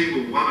 Every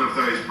single one of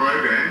those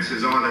programs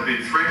has either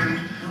been threatened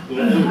or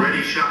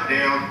already shut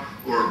down,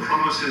 or a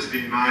promise has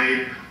been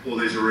made, or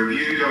there's a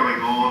review going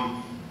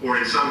on, or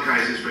in some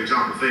cases, for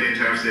example, feed-in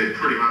tariffs, they're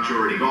pretty much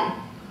already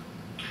gone.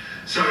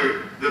 So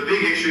the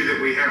big issue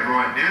that we have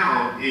right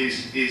now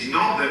is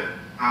not that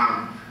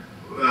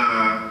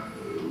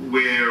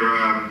we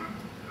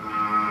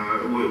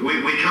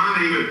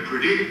can't even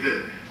predict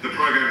that the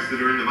programs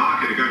that are in the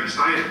market are going to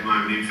stay at the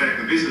moment. In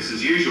fact, the business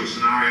as usual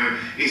scenario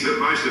is that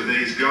most of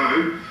these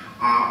go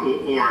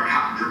or are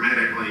cut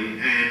dramatically,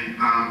 and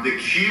the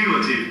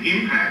cumulative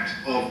impact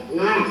of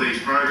all of these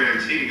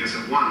programs hitting us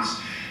at once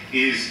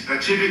is a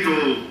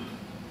typical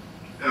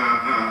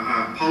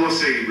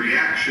policy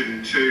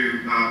reaction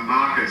to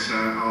markets.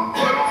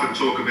 I often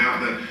talk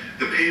about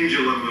the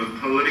pendulum of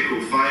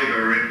political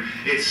favour, and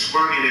it's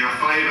swung in our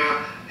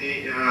favour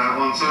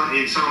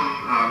in some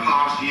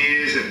past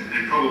years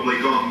and probably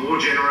gone more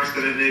generous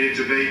than it needed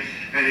to be.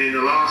 And in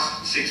the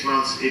last 6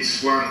 months, it's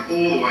swung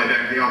all the way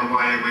back the other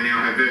way, and we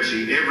now have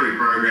virtually every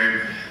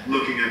program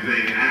looking at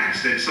being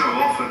axed. And so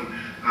often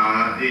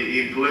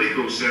in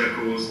political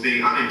circles,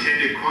 the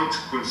unintended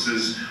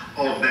consequences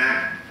of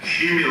that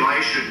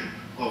accumulation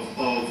of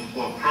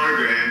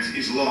programs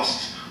is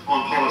lost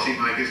on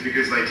policymakers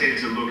because they tend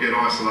to look at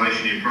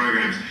isolation in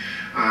programs.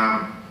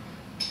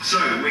 So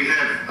we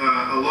have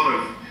a lot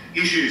of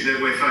issues that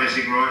we're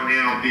facing right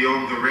now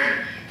beyond the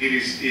RET. It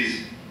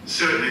is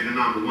certainly the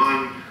number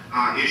one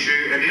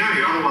issue. And the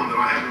only other one that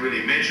I haven't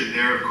really mentioned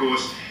there, of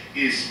course,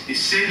 is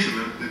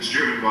sentiment that's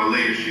driven by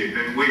leadership.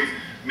 And we've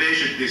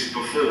measured this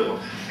before,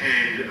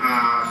 and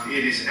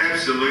it is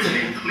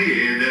absolutely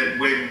clear that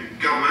when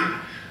government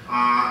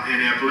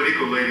and our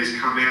political leaders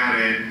come out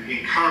and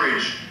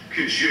encourage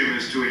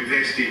consumers to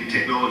invest in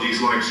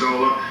technologies like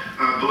solar,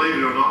 believe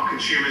it or not,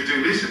 consumers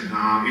do listen.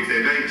 If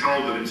they're being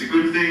told that it's a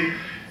good thing,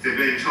 if they're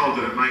being told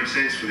that it makes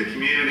sense for the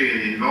community and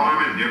the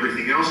environment and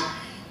everything else,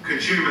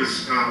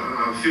 consumers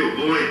feel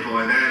buoyed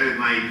by that,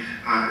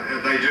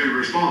 and they do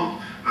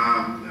respond.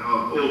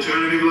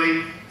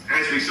 Alternatively,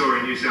 as we saw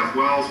in New South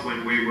Wales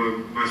when we were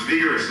most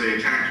vigorously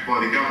attacked by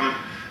the government,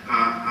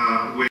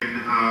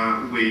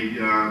 when we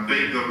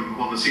beat them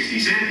on the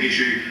 60-cent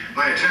issue,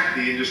 they attacked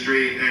the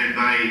industry and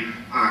they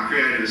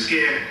created a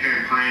scare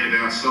campaign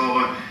about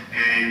solar,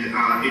 and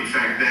in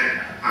fact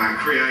that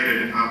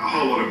created a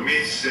whole lot of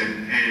myths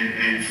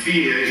and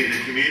fear in the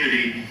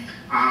community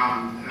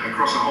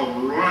across a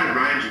whole wide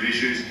range of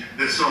issues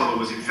that solar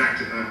was in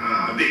fact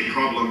a big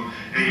problem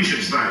and you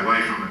should stay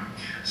away from it.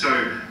 So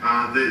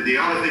the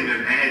other thing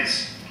that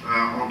adds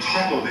on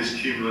top of this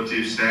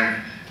cumulative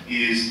stack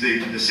is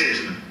the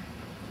sentiment.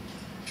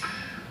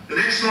 The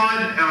next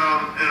slide, and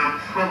I'm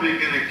probably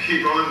going to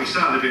keep rolling. We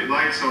started a bit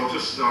late, so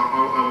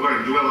I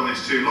won't dwell on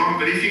this too long.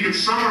 But if you could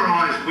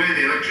summarise where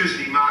the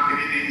electricity market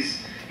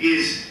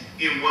is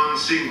in one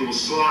single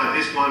slide,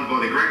 this one by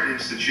the Grattan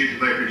Institute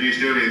that they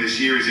produced earlier this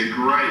year is a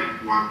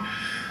great one.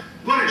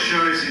 What it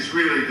shows is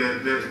really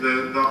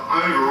the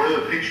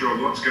overall picture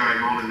of what's going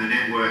on in the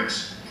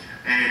networks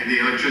and the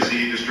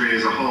electricity industry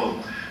as a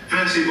whole.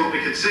 Firstly, what we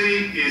can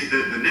see is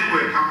that the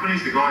network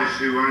companies, the guys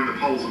who own the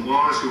poles and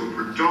wires, who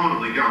are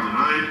predominantly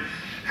government-owned,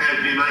 have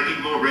been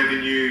making more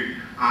revenue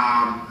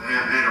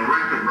at a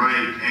rapid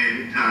rate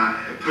and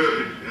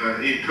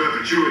in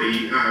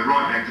perpetuity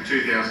right back to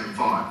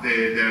 2005.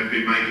 They've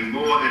been making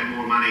more and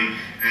more money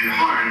and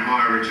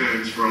higher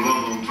returns for a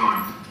long, long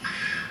time.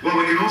 What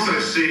we can also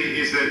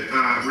see is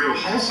that real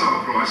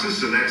wholesale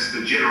prices, so that's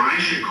the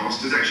generation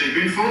cost, has actually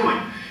been falling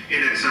in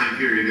that same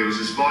period. There was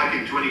a spike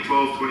in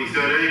 2012,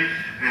 2013,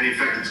 and in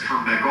fact it's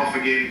come back off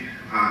again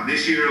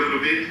this year a little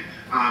bit.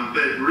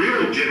 But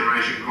real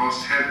generation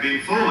costs have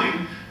been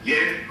falling,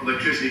 yet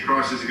electricity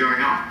prices are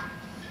going up.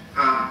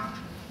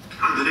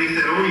 Underneath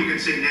that all you can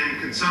see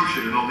net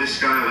consumption, and on this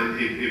scale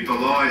it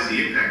belies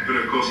the impact, but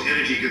of course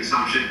energy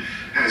consumption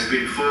has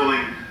been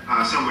falling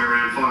somewhere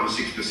around 5 or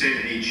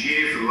 6% each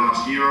year for the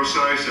last year or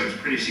so, so it's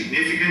pretty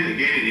significant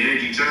again in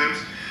energy terms.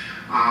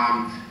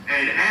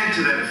 And add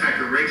to that the fact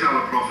that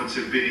retailer profits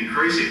have been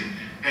increasing,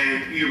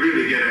 and you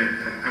really get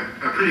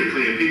a pretty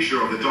clear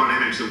picture of the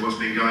dynamics of what's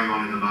been going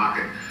on in the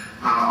market.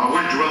 I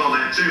won't dwell on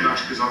that too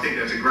much because I think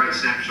that's a great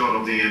snapshot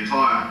of the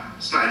entire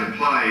state of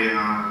play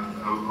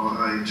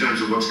in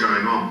terms of what's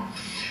going on.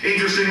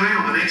 Interestingly,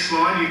 on the next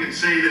slide, you can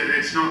see that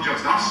it's not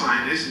just us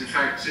saying this. In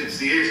fact, it's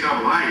the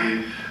SAA,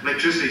 the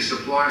Electricity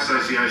Supply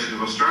Association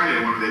of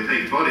Australia, one of their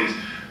peak bodies,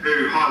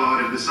 who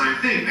highlighted the same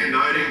thing. They're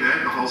noting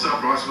that the wholesale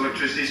price of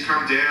electricity has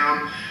come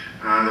down,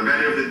 the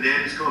value of the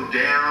net has gone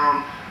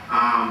down,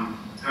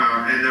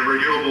 and the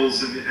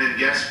renewables and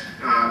gas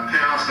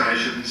power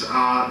stations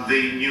are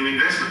the new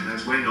investment.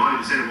 That's where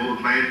 90% of all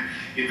the planned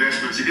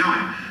investments are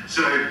going.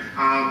 So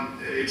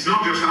it's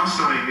not just us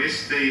saying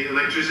this. The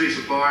Electricity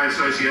Supply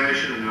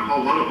Association and a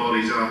whole lot of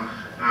bodies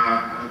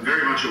are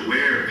very much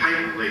aware,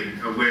 patently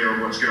aware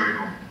of what's going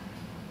on.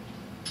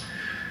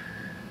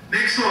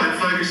 Next slide,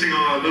 focusing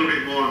on a little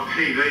bit more on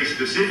PV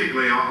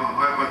specifically,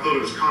 I thought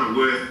it was kind of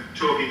worth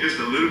talking just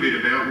a little bit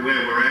about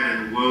where we're at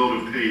in the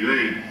world of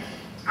PV.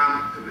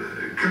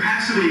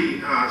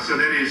 Capacity, so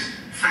that is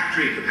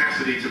factory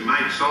capacity to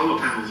make solar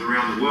panels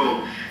around the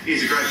world,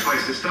 is a great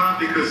place to start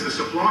because the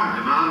supply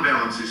and demand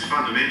balance is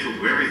fundamental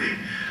to everything.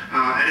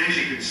 And as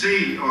you can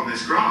see on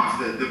this graph,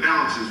 the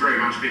balance has very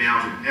much been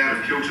out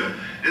of kilter.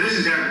 And this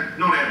is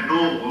not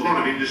abnormal. A lot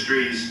of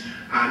industries,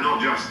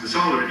 not just the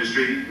solar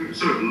industry,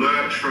 sort of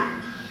lurch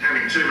from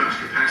having too much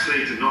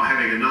capacity to not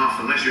having enough.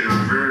 Unless you're in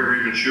a very,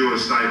 very mature,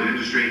 stable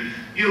industry,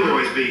 you'll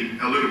always be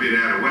a little bit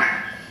out of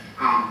whack.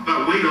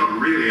 But we got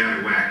really out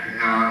of whack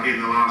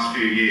in the last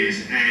few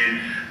years,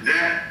 and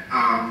that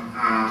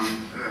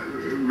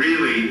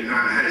really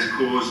has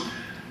caused,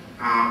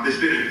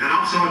 there's been an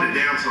upside and a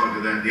downside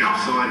to that. The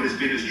upside has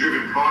been it's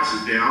driven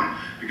prices down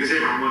because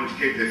everyone wanted to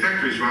keep their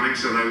factories running,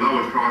 so they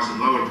lowered price and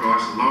lowered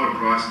price and lowered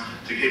price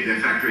to keep their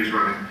factories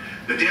running.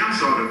 The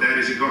downside of that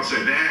is it got so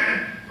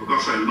bad, or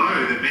got so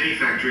low, that many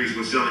factories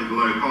were selling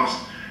below cost,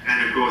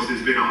 and of course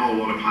there's been a whole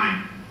lot of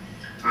pain.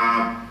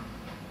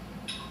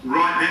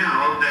 Right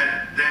now,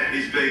 that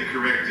is being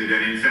corrected,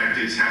 and in fact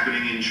it's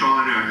happening in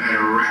China at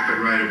a rapid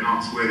rate of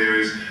knots, where there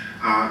is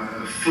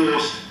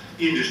forced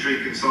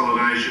industry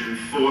consolidation and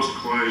forced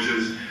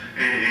closures,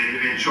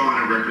 and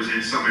China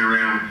represents somewhere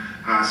around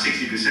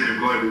 60% of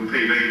global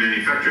PV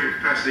manufacturing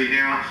capacity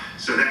now,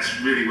 so that's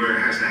really where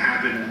it has to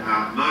happen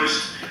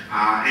most,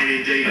 and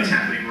indeed it's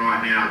happening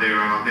right now. There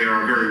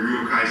are very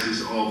real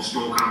cases of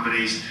small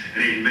companies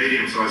and even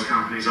medium-sized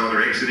companies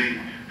either exiting,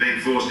 being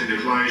forced into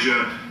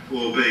closure,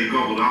 or being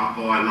gobbled up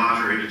by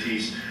larger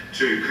entities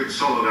to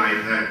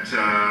consolidate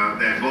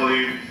that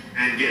volume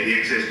and get the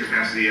excess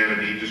capacity out of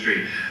the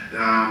industry.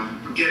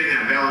 Getting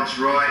that balance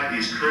right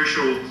is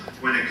crucial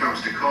when it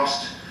comes to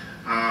cost,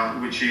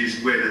 which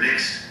is where the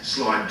next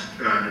slide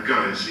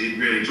goes. It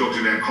really talks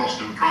about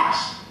cost and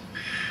price.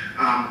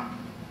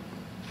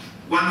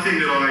 One thing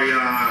that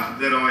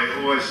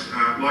I always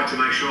like to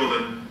make sure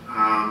that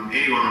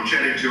anyone I'm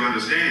chatting to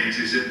understands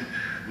is that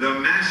the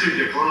massive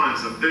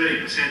declines, the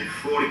 30%,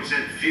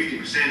 40%,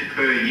 50%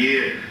 per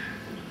year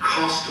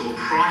cost or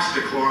price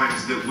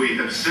declines that we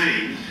have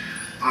seen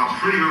are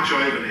pretty much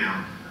over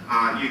now.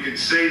 You can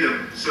see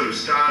them sort of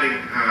starting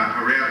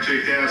around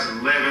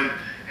 2011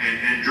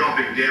 and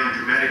dropping down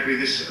dramatically.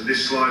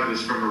 This slide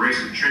was from a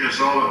recent Trina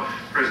Solar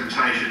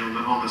presentation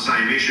on the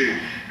same issue,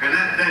 and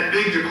that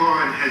big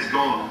decline has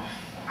gone.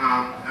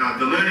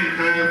 The learning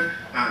curve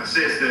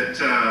says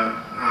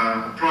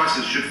that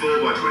prices should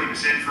fall by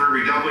 20% for a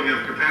redoubling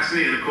of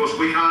capacity, and of course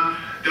we can't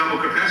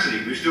double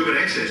capacity. We've still got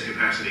excess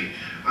capacity,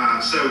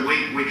 so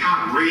we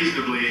can't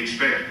reasonably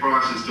expect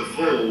prices to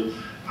fall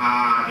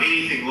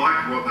anything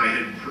like what they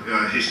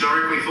had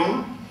historically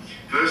fallen,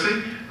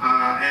 firstly.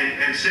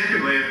 And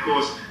secondly, of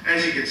course,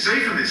 as you can see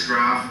from this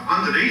graph,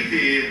 underneath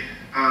here,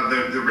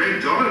 the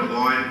red dotted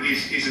line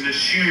is an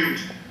assumed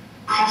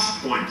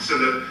cost point. So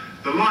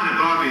the line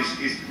above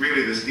is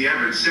really the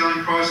average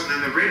selling price, and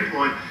then the red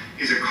point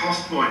is a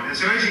cost point. And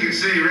so as you can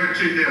see, around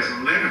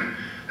 2011,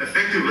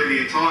 effectively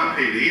the entire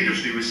PV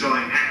industry was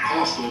selling at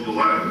cost or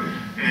below.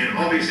 And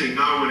obviously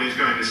no one is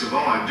going to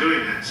survive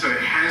doing that. So it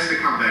has to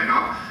come back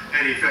up.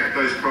 And in fact,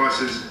 those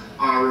prices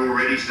have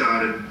already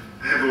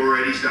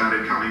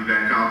started coming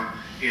back up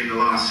in the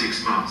last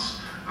 6 months.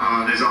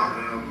 There's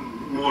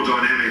more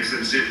dynamics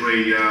than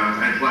simply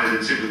at play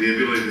than simply the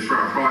ability to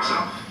throw a price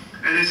up.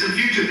 And there's some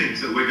future things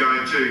that we're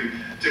going to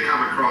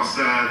come across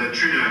that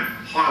Trina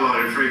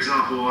highlighted, for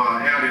example,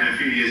 out in a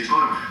few years'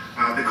 time.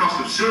 The cost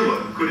of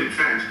silver could in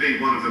fact be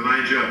one of the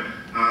major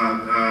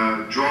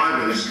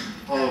drivers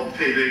of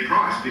PV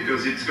price,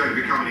 because it's going to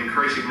become an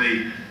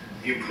increasingly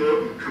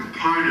important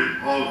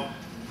component of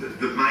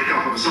the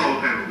makeup of a solar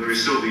panel. There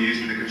is silver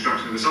used in the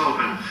construction of a solar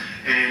panel.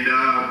 And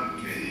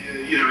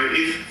you know,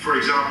 if, for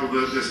example,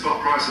 the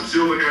spot price of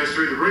silver goes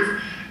through the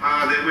roof,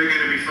 then we're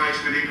going to be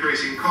faced with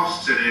increasing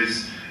costs. And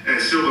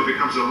as silver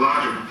becomes a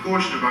larger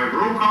proportion of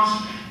overall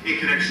costs, it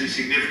can actually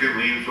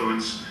significantly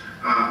influence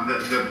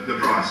the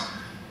price.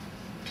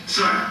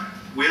 So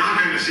we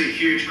are going to see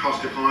huge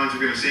cost declines.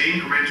 We're going to see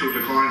incremental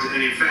declines,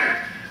 and in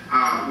fact,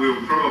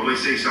 we'll probably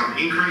see some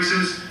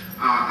increases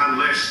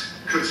unless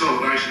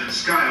consolidation and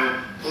scale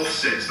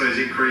offsets those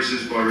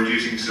increases by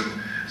reducing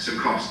some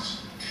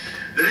costs.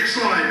 The next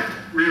slide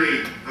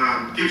really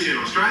gives you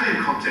an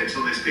Australian context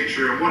on this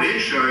picture, and what it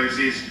shows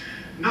is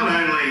not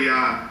only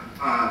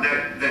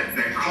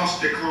that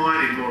cost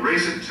decline in more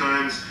recent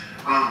terms,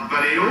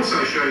 but it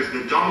also shows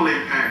the double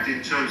impact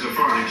in terms of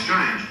foreign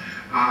exchange.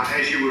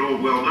 As you would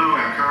all well know,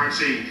 our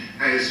currency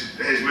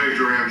has moved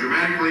around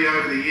dramatically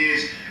over the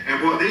years,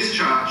 and what this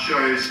chart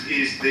shows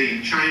is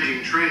the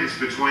changing trends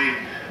between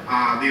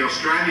the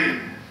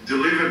Australian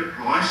delivered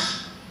price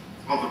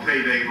of a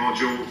PV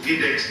module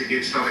indexed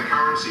against other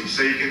currencies.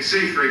 So you can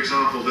see, for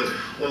example, that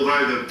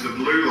although the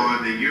blue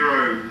line, the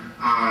euro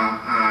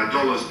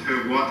dollars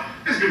per watt,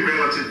 has been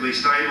relatively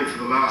stable for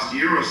the last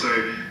year or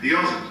so, the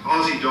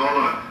Aussie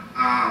dollar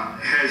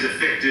has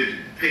affected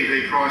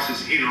PV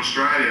prices in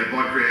Australia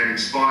by creating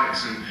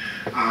spikes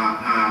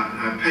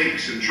and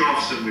peaks and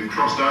troughs, and we've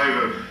crossed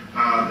over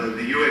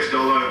the US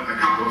dollar a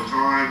couple of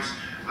times,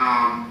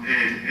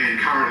 and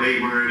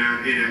currently we're in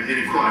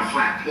a quite a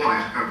flat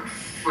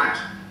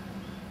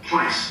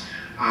place,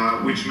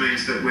 which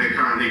means that we're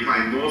currently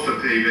paying more for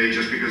PV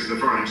just because of the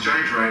foreign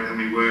exchange rate than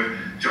we were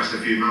just a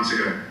few months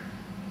ago.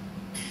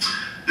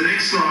 The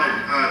next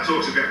slide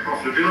talks about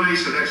profitability,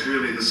 so that's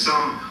really the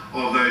sum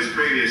of those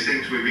previous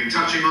things we've been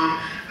touching on.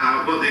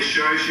 What this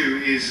shows you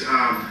is,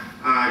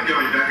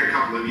 going back a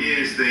couple of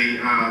years, the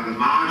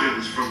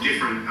margins from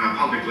different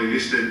publicly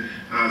listed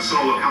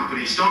solar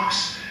company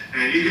stocks,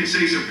 and you can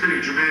see some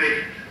pretty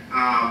dramatic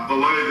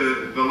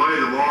below the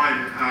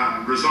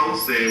line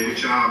results there,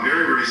 which are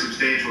very, very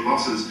substantial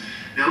losses.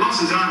 Now,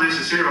 losses aren't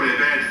necessarily a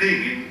bad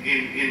thing.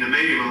 In the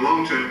medium and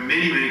long term,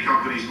 many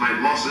companies make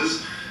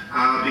losses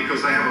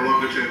because they have a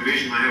longer term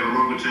vision, they have a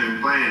longer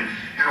term plan.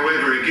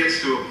 However, it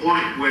gets to a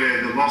point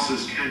where the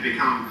losses can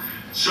become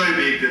so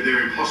big that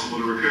they're impossible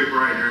to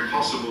recuperate, they're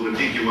impossible to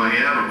dig your way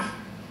out of.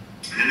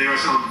 And there are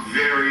some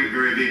very,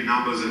 very big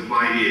numbers at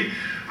play here.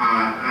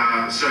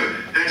 So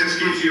that just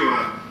gives you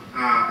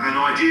an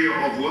idea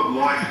of what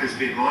life has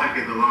been like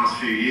in the last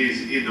few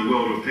years in the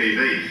world of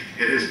PV.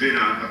 It has been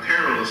a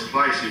perilous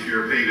place if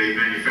you're a PV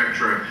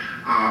manufacturer,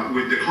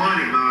 with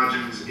declining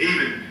margins,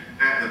 even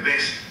at the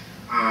best,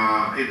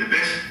 in the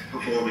best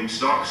performing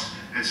stocks,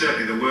 and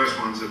certainly the worst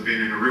ones have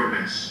been in a real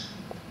mess.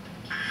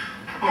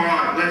 All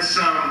right, let's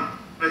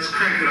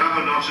crank it up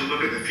a notch and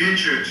look at the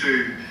future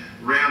to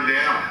round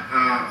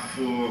out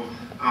for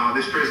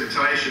this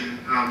presentation.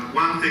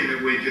 One thing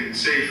that we can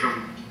see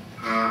from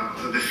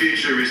the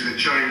future is that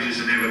change is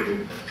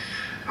inevitable.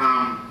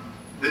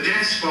 The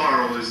death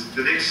spiral is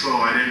the next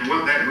slide, and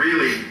what that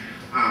really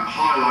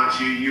highlights,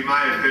 you may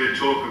have heard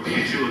talk of the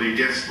utility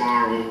death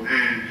spiral,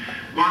 and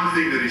one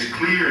thing that is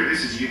clear, and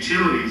this is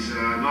utilities,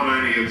 not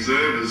only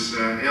observers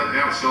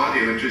outside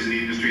the electricity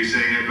industry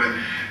seeing it,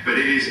 but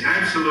it is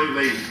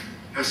absolutely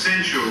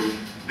essential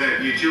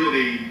that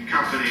utility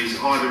companies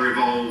either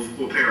evolve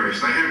or perish.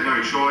 They have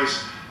no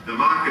choice. The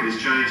market is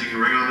changing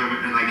around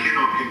them, and they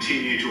cannot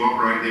continue to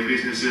operate their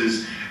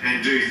businesses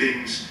and do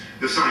things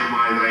the same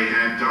way they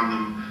have done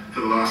them for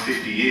the last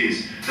 50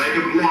 years. They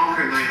can block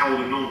and they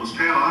hold enormous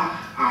power,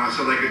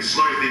 so they can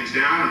slow things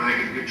down and they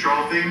can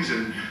control things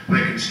and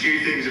they can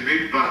skew things a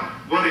bit, but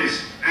what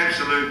is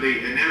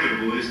absolutely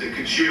inevitable is that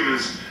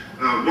consumers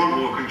want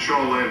more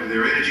control over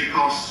their energy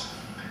costs.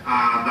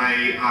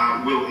 They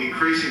will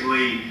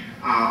increasingly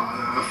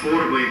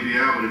affordably be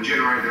able to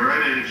generate their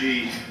own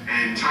energy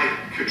and take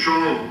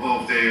control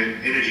of their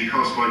energy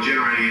costs by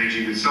generating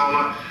energy with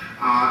solar.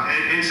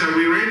 And so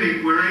we're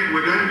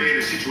going to be in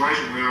a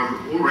situation where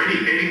we're already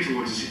heading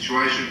towards a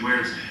situation where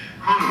it's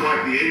kind of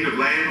like the end of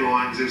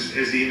landlines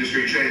as the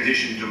industry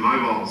transitioned to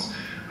mobiles.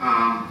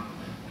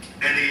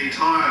 And the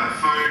entire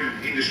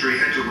phone industry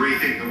had to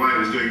rethink the way it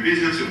was doing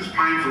business. It was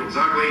painful, it was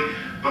ugly,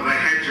 but they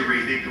had to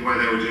rethink the way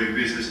they were doing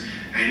business.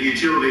 And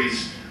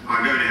utilities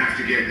are going to have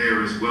to get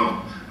there as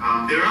well.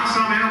 There are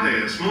some out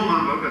there, a small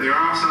number, but there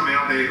are some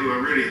out there who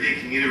are really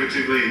thinking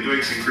innovatively and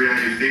doing some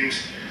creative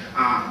things.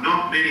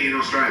 Not many in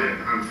Australia,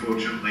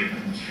 unfortunately.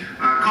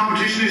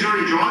 Competition is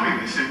already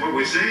driving this, and what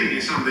we're seeing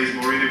is some of these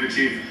more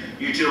innovative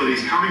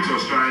utilities coming to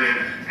Australia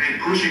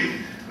and pushing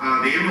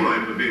the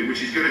envelope a bit,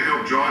 which is going to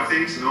help drive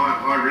things, and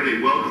I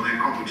really welcome that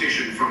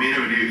competition from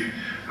innovative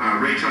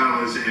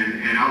retailers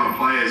and other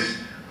players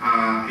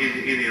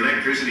in the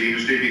electricity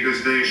industry,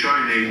 because they're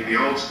showing the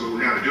old school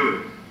how to do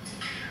it.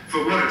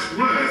 For what it's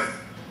worth,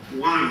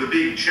 one of the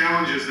big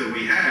challenges that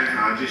we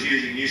have, just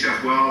using New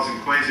South Wales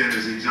and Queensland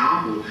as an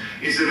example,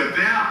 is that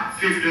about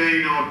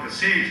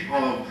 15%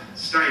 of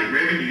state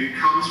revenue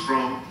comes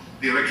from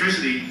the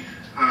electricity,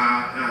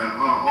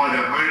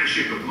 either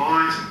ownership of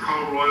mines and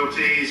coal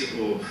royalties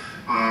or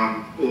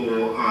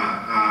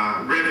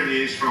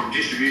revenues from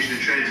distribution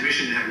and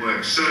transmission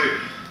networks. So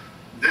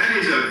that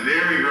is a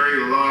very,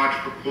 very large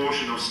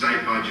proportion of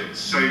state budgets.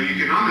 So you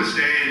can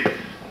understand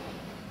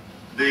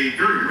the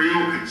very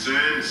real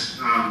concerns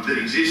that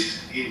exist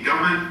in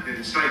government,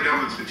 and state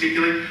governments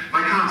particularly.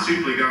 They can't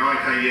simply go,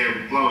 okay,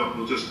 yeah, blow it,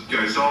 we'll just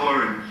go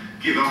solar and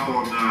give up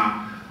on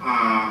our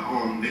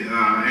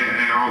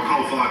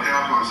coal-fired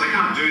power plants. They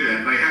can't do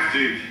that. They have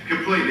to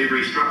completely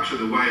restructure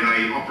the way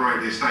they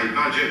operate their state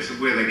budgets and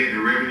where they get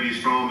their revenues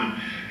from and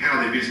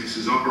how their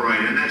businesses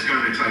operate, and that's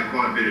going to take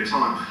quite a bit of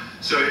time.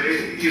 So,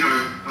 in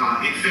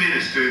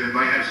fairness to them,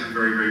 they have some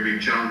very, very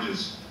big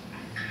challenges.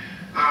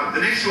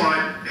 The next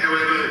slide,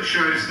 however,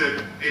 shows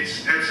that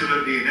it's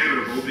absolutely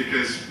inevitable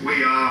because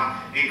we are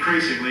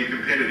increasingly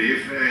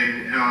competitive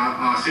and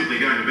are simply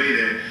going to be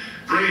there.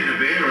 Bree and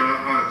Abera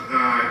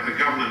are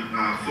government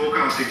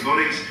forecasting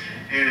bodies,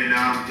 and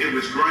it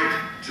was great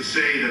to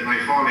see that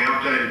they finally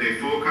updated their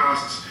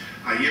forecasts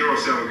a year or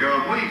so ago.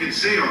 And what you can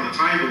see on the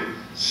table,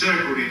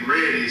 circled in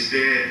red, is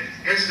their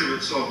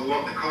estimates of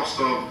what the cost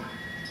of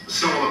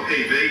solar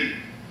PV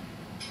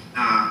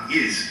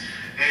is.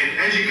 And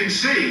as you can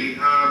see,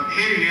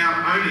 heading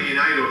out only in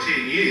 8 or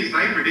 10 years,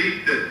 they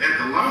predict that at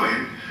the low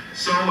end,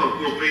 solar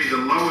will be the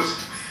lowest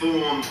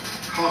form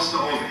cost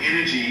of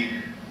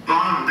energy,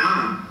 bar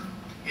none,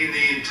 in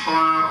the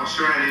entire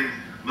Australian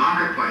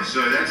marketplace.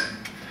 So that's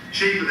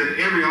cheaper than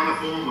every other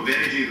form of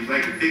energy that they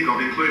could think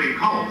of, including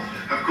coal.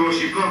 Of course,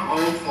 you've got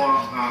old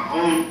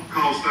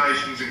coal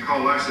stations and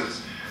coal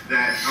assets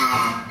that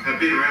have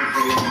been around for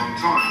a long, long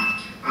time.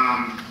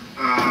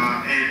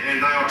 And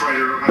they operate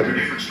under a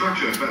different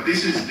structure, but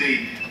this is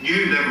the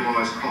new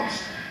levelised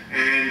cost.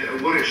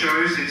 And what it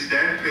shows is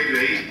that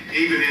PV,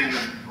 even in the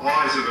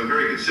eyes of a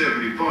very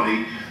conservative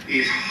body,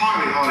 is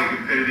highly, highly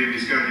competitive,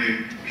 is going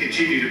to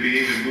continue to be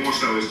even more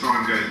so as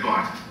time goes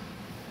by.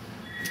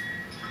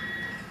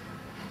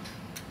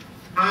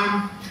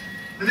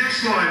 The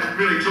next slide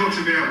really talks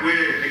about where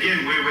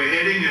we're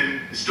heading,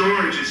 and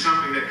storage is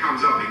something that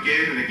comes up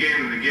again and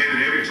again and again,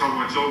 and every time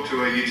I talk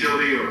to a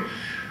utility or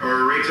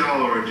a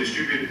retail or a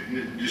distributed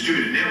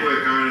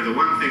network owner, the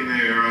one thing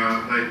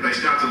they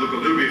start to look a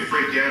little bit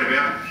freaked out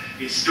about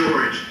is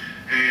storage.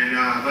 And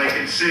they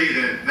can see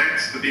that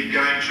that's the big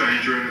game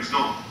changer, and it's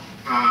not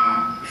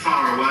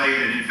far away,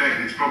 and in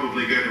fact it's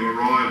probably going to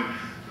arrive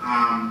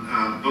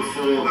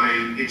before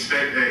they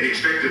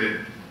expected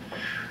it.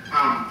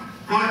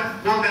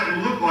 What that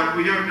will look like,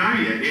 we don't know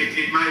yet.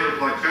 It may look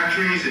like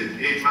batteries,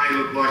 it may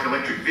look like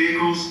electric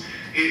vehicles,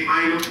 it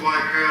may look like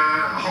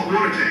hot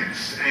water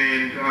tanks,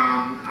 and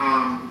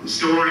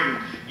storing,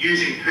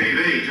 using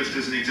PV, just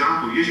as an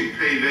example, using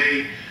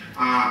PV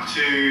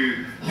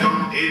to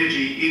dump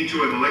energy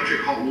into an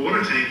electric hot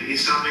water tank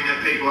is something that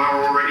people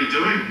are already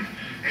doing,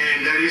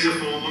 and that is a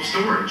form of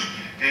storage.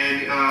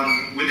 And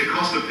with the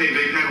cost of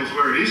PV panels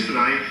where it is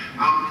today,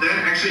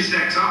 that actually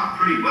stacks up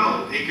pretty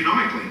well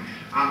economically.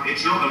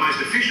 It's not the most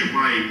efficient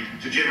way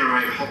to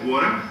generate hot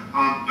water,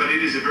 but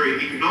it is a very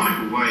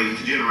economical way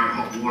to generate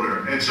hot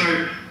water. And so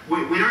we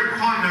don't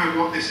quite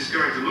know what this is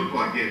going to look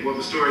like yet, what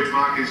the storage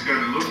market is going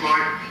to look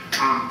like.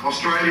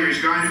 Australia is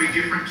going to be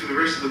different to the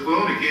rest of the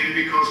world, again,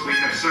 because we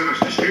have so much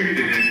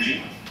distributed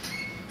energy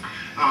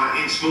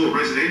in small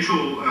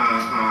residential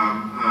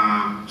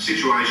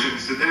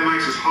situations that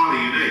makes us highly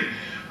unique.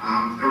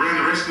 Around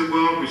the rest of the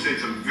world, we've seen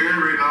some very,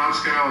 very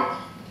large-scale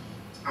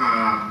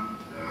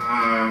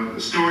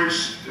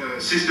storage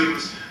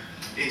systems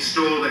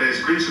installed as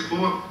grid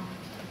support.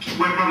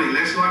 We're probably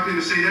less likely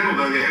to see that,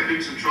 although there have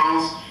been some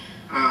trials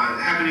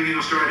happening in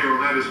Australia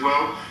on that as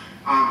well.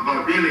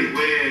 But really,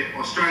 where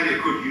Australia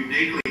could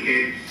uniquely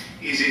head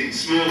is in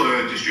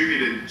smaller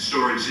distributed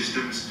storage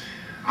systems.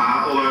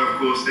 Although, of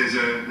course, there's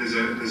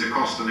a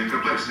cost and a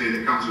complexity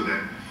that comes with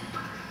that.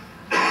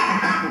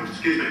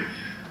 Excuse me.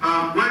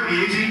 Won't be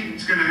easy.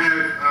 It's going to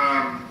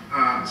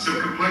have some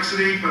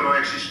complexity, but I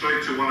actually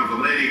spoke to one of the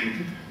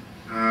leading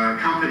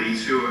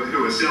companies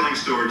who are selling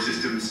storage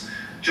systems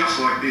just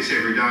like this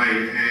every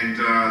day, and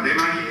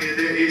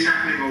it's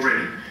happening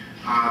already.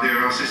 There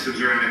are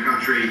systems around the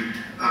country,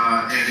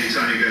 and it's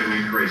only going to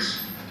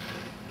increase.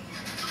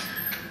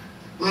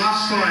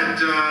 Last slide,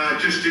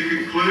 just to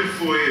conclude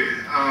for you,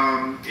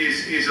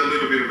 is a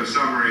little bit of a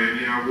summary. And,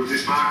 you know,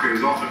 this market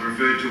is often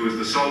referred to as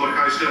the solar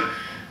coaster.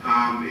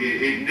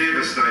 It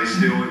never stays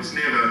still. It's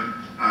never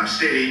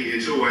steady.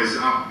 It's always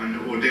up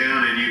or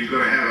down, and you've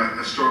got to have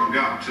a strong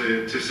gut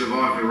to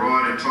survive the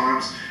ride at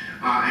times.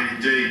 And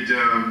indeed,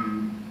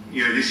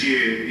 you know, this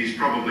year is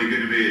probably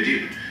going to be a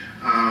dip.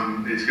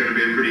 It's going to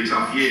be a pretty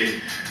tough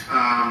year.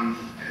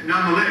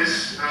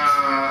 Nonetheless,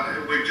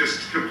 we've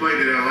just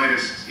completed our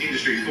latest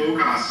industry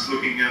forecasts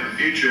looking at the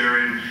future,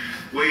 and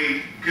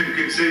we can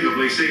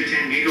conceivably see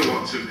 10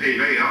 gigawatts of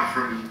PV up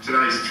from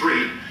today's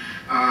 3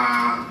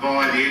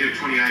 by the end of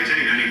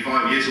 2018, only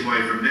 5 years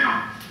away from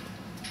now.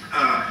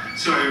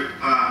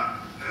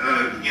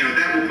 You know,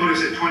 that will put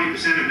us at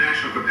 20% of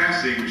national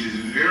capacity, which is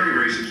very,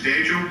 very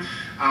substantial.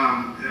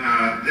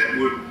 That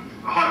would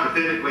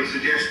hypothetically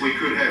suggest we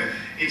could have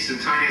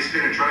instantaneous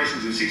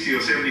penetrations of 60 or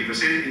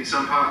 70% in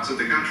some parts of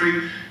the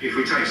country, if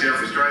we take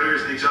South Australia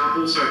as an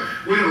example. So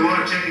we've got a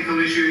lot of technical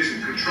issues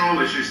and control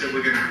issues that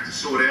we're going to have to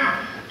sort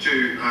out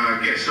to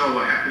get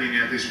solar happening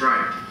at this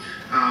rate.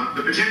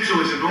 The potential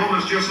is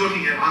enormous. Just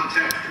looking at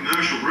untapped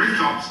commercial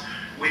rooftops,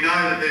 we know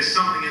that there's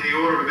something in the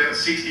order of about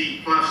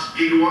 60 plus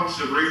gigawatts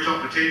of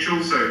rooftop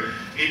potential, so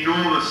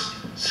enormous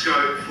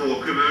scope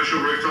for commercial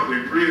rooftop. We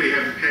really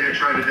haven't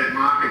penetrated that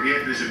market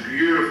yet. There's a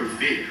beautiful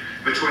fit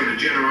between the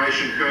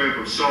generation curve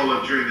of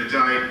solar during the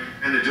day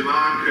and the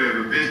demand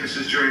curve of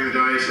businesses during the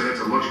day, so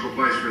that's a logical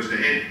place for us to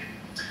head.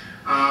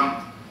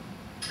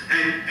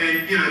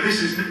 And you know,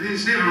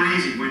 it's never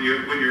easy when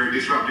you're a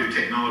disruptive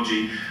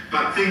technology,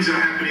 but things are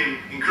happening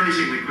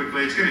increasingly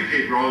quickly. It's going to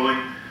keep rolling.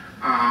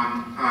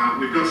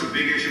 We've got some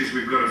big issues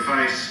we've got to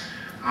face.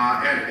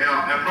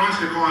 Our price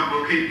decline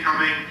will keep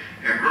coming.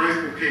 Our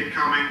growth will keep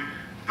coming.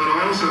 But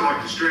I also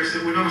like to stress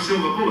that we're not a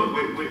silver bullet.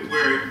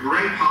 We're a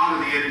great part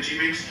of the energy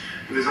mix.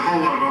 But there's a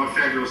whole lot of other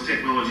fabulous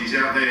technologies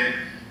out there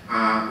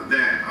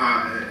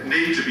that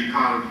need to be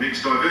part of the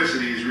mix.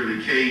 Diversity is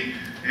really key,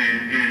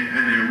 and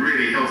a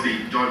really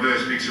healthy,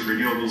 diverse mix of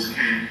renewables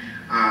can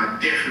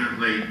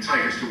definitely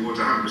take us towards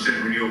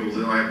 100%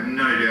 renewables. I have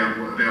no doubt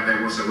about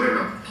that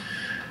whatsoever.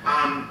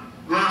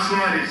 Last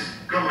slide has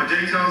got my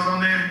details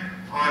on there.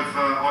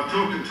 I've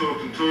talked and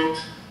talked and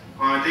talked.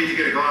 I need to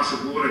get a glass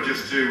of water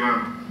just to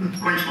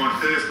quench my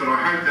thirst, but I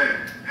hope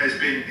that has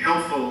been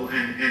helpful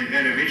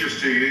and of interest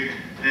to you,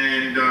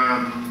 and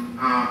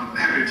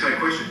happy to take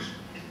questions.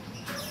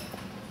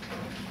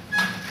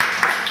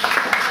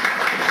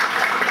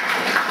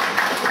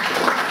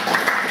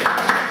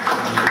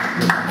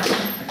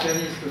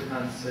 Actually, you still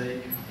can't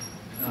see.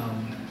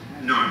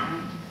 No.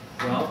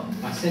 Well,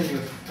 I sent you a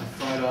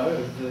photo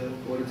of the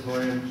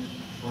auditorium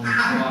on the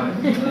slide.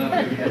 I don't know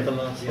if you had the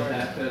last get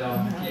that, but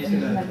he's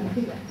going to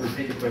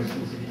repeat the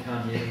questions if you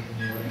can't hear them from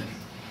the audience.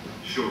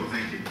 Sure,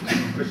 thank you.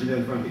 Question down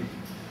in front of you.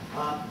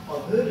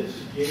 I've heard it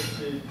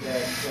suggested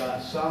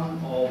that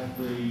some of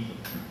the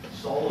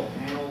solar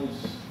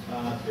panels,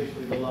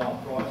 especially the lower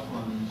price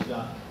ones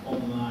on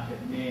the market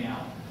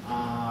now,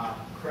 are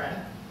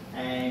crap,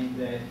 and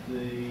that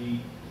the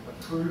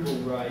approval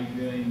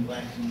regime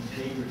lacks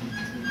integrity,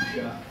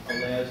 which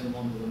allows them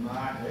onto the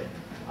market.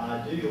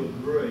 Do you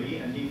agree?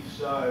 And if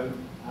so,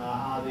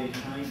 are there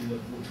changes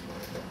afoot?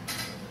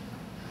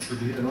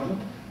 Could you hear the Nigel?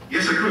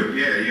 Yes, I could.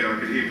 Yeah, I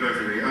could hear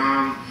perfectly.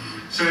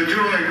 So do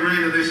I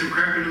agree that there's some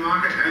crap in the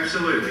market?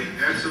 Absolutely,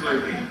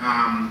 absolutely.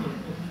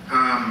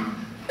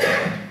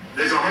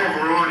 There's a whole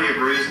variety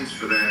of reasons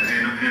for that,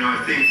 and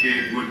I think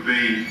it would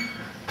be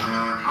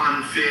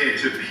unfair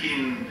to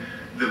pin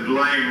the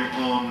blame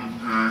on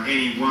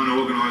any one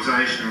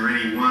organisation or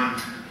any one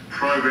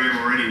program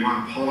or any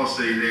one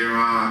policy. There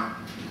are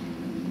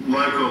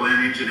local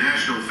and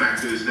international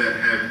factors that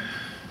have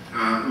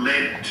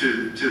led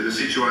to the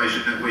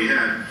situation that we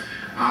have.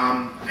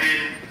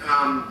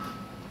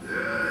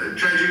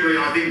 Tragically,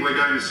 I think we're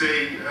going to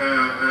see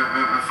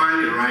a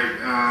failure rate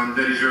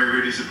that is very,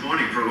 very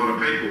disappointing for a lot of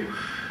people.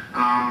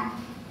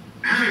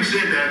 Having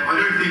said that, I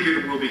don't think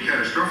it will be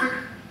catastrophic.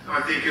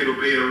 I think it'll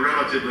be a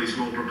relatively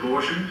small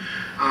proportion.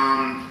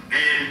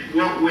 And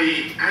what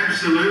we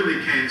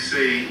absolutely can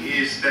see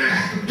is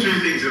that two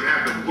things have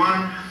happened.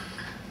 One,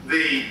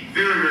 the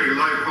very, very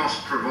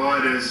low-cost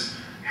providers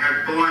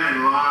have by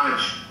and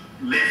large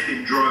left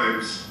in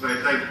droves.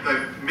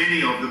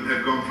 Many of them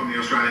have gone from the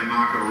Australian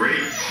market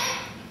already,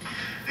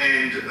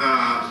 and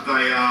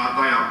they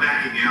are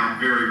backing out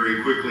very,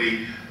 very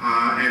quickly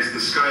as the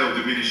scale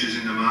diminishes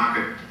in the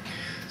market.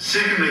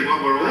 Secondly,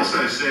 what we're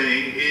also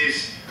seeing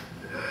is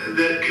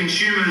that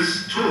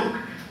consumers talk,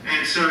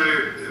 and so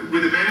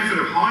with the benefit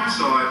of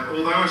hindsight,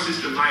 although a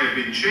system may have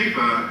been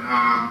cheaper,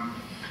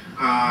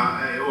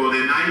 or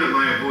their neighbour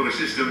may have bought a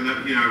system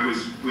that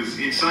was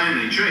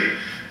insanely cheap,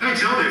 they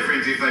tell their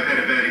friends if they've had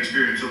a bad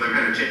experience or they've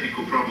had a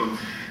technical problem,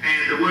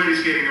 and the word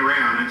is getting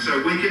around. And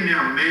so we can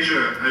now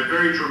measure a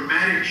very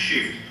dramatic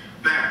shift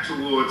back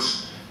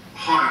towards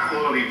higher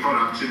quality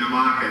products in the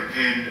market.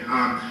 And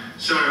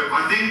so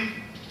I think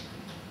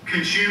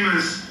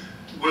consumers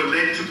were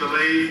led to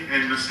believe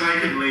and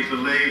mistakenly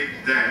believed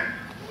that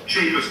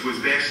cheapest was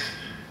best,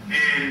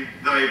 and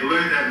they've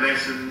learned that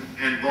lesson,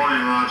 and by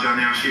and large are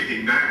now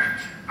shifting back.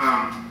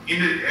 Our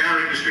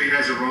industry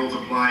has a role to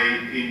play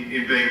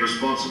in being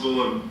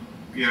responsible, and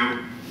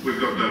we've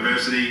got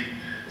diversity,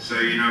 so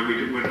not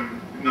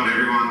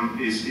everyone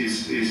is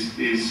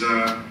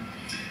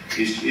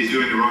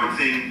doing the right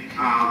thing.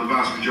 The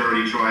vast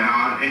majority try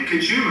hard, and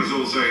consumers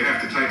also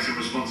have to take some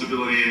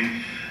responsibility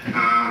and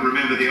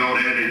remember the old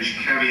adage,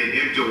 caveat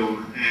emptor,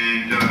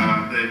 and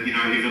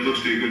that if it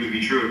looks too good to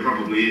be true, it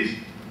probably is.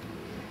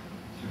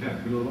 Okay,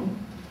 good on.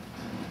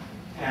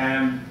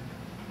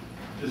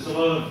 There's a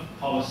lot of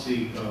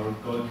policy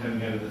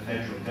coming out of the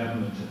federal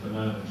government at the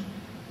moment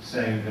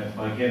saying that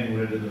by getting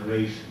rid of the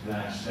rate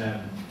that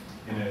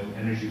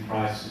energy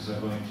prices are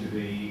going to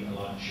be a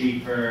lot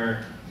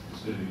cheaper,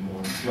 there's going to be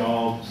more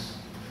jobs,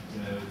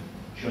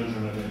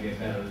 children are going to get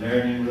better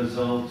learning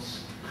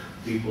results,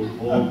 old people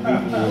will,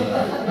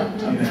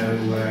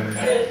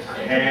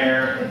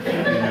 hair,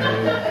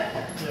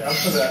 Yeah, up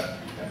for that.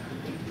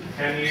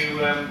 Can you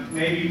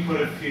maybe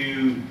put a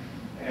few,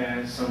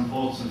 some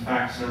thoughts and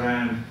facts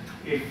around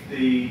if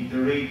the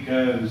REIT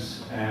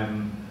goes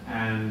and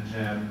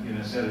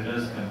said it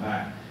does come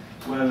back,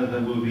 whether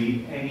there will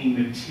be any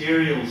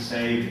material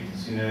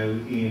savings,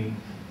 in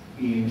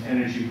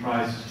energy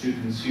prices to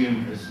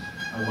consumers,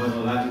 and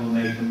whether that will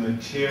make a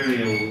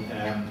material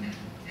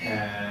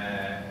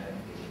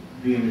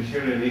be a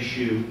material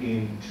issue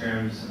in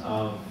terms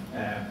of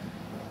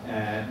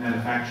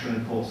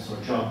manufacturing costs or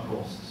job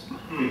costs.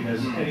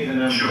 Because any of the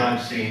numbers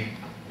I've seen,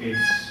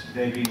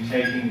 they've been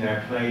taking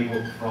their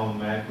playbook from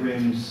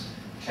Grimm's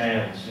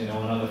Tales, and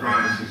other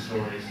fantasy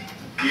stories.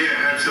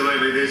 Yeah,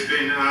 absolutely. There's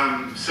been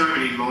so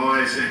many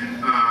lies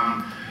and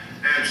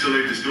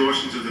absolute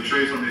distortions of the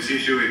truth on this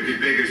issue, it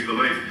beggars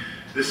belief.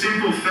 The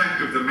simple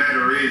fact of the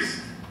matter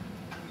is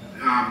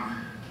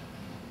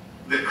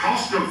the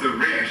cost of the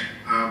RET,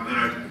 and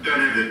I don't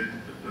have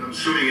I'm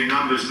swimming in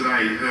numbers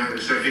today,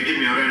 so forgive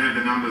me, I don't have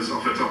the numbers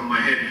off the top of my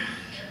head,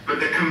 but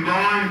the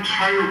combined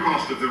total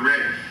cost of the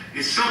RET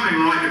is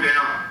something like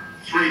about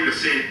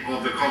 3%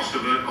 of the cost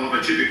of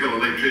a typical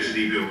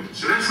electricity bill.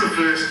 So that's the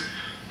first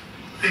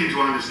thing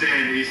to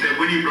understand, is that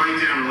when you break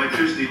down an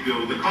electricity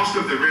bill, the cost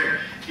of the RET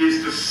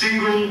is the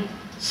single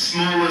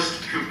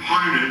smallest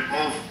component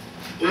of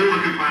all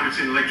the components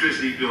in the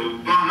electricity bill,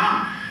 bar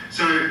none.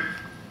 So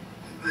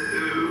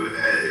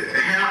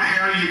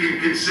how you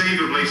can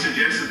conceivably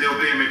suggest that there'll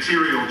be a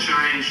material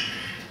change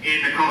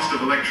in the cost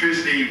of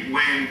electricity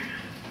when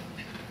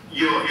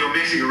you're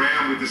messing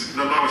around with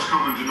the lowest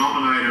common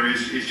denominator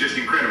is just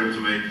incredible to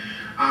me.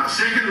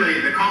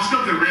 Secondly, the cost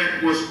of the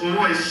RET was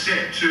always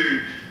set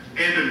to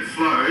ebb and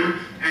flow,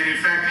 and in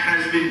fact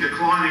has been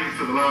declining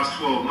for the last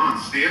 12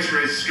 months. The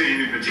SbS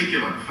scheme in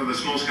particular, for the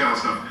small scale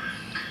stuff.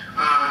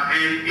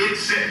 And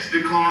it's set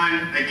to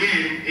decline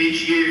again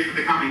each year for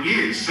the coming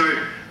years. So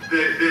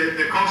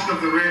the cost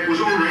of the RET was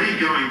already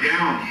going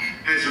down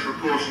as a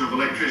proportion of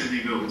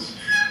electricity bills.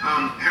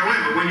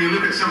 However, when you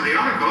look at some of the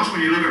other costs,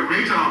 when you look at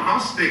retail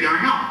costs, they're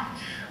going up.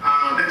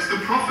 That's the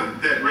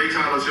profit that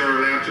retailers are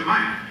allowed to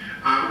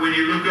make. When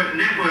you look at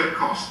network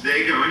costs,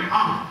 they're going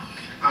up.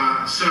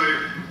 So,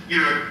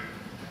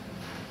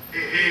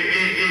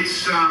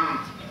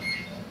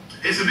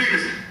 it's the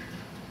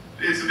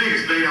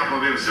biggest beat up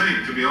I've ever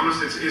seen, to be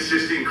honest. It's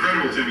just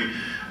incredible to me.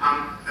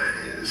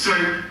 So,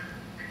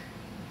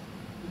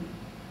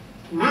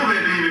 will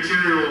there be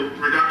material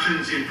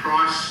reductions in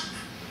price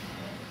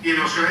in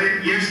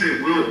Australia? Yes,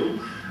 there will,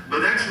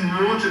 but that's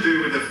more to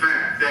do with the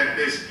fact that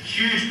there's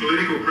huge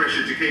political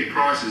pressure to keep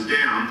prices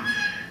down,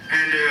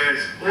 and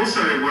there's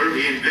also we're at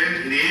the end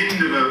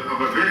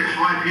of a very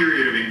high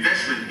period of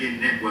investment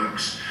in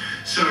networks.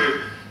 So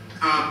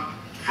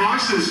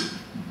prices,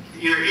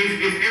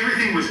 if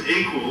everything was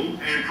equal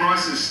and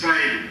prices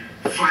stayed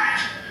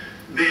flat,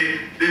 then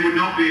there would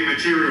not be a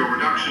material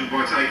reduction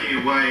by taking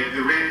away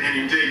the rent, and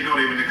indeed not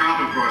even the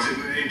carbon price.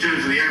 In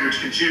terms of the average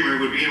consumer, it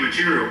would be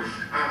immaterial.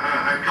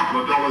 A couple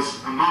of dollars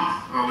a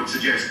month, I would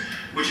suggest,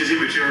 which is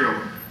immaterial.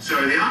 So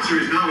the answer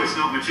is no, it's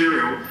not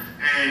material,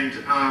 and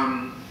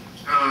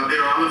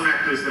there are other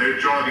factors that are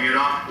driving it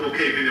up or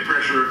keeping the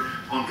pressure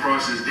on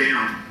prices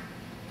down.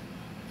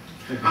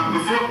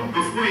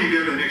 Before you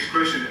go to the next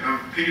question,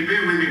 can you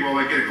bear with me while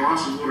I get a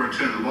glass of water and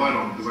turn the light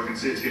on, because I can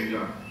see it's getting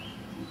dark.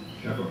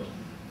 Go for it.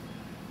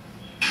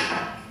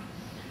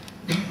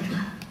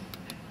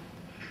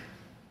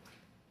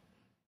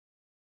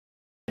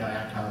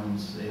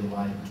 Outcomes either way,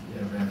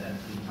 around that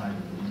paper that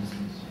we just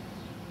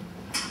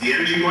The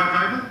energy white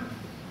paper?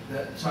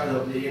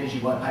 the energy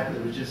white paper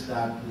that was just,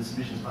 the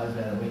submissions closed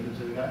about a week or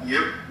two ago?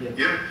 Yep.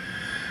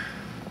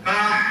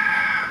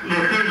 Look,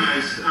 who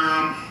knows?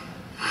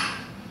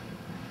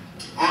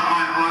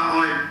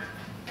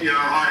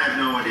 I have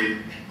no idea.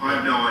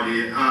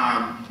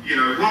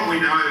 What we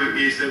know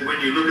is that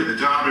when you look at the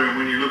data and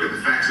when you look at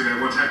the facts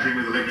about what's happening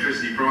with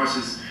electricity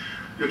prices,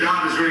 the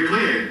data is very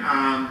clear.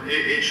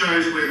 It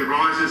shows where the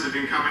rises have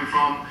been coming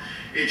from.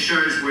 It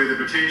shows where the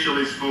potential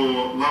is for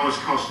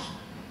lowest cost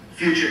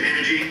future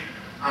energy.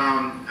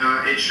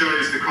 It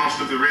shows the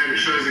cost of the rent. It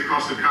shows the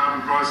cost of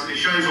carbon prices. It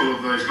shows all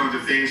of those kinds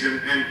of things.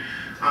 And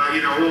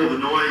all the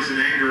noise and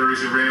anger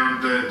is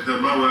around the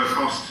lower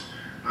cost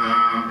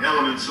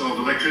elements of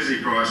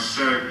electricity price.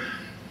 So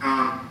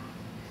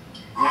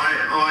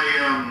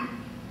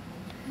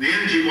the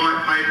energy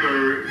white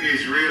paper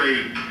is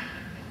really,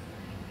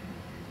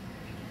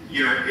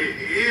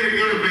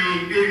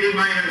 it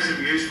may have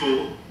some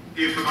useful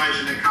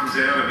information that comes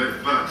out of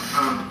it, but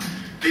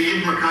the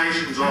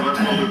implications of it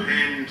will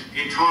depend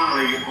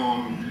entirely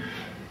on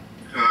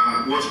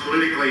what's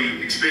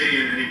politically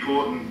expedient and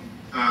important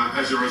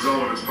as a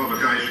result of its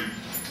publication.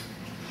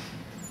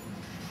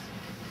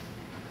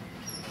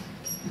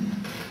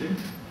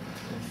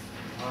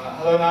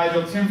 Hello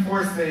Nigel, Tim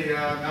Force, the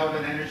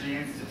Melbourne Energy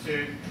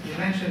Institute. You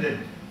mentioned that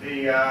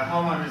the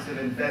homeowners have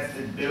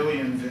invested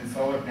billions in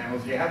solar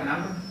panels. Do you have a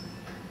number?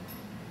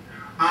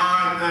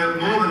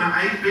 More than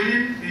 8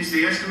 billion is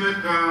the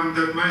estimate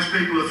that most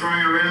people are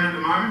throwing around at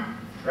the moment.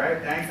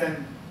 Great, thanks.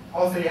 And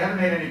also, you haven't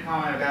made any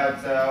comment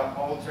about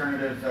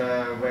alternative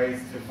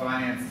ways to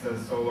finance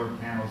solar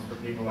panels for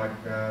people like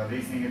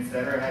leasing,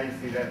 etc. How do you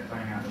see that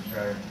playing out in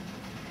Australia?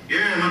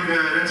 Yeah, look,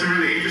 that's a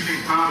really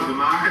interesting part of the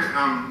market.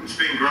 It's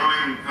been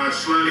growing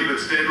slowly but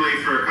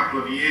steadily for a couple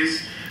of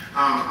years.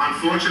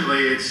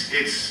 Unfortunately, it's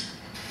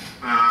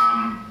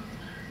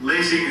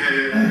leasing.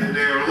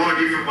 There are a lot of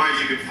different ways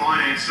you can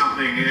finance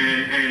something,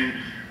 and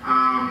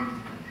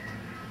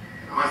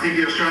I think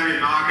the Australian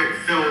market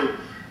fell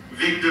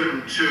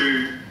victim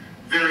to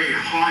very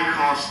high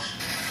cost,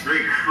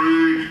 very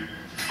crude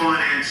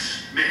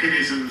finance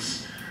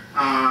mechanisms,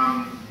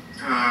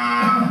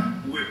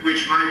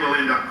 which may well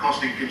end up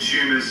costing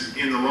consumers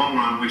in the long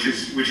run, which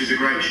is a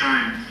great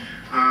shame.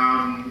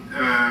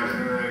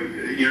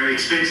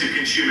 Expensive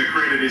consumer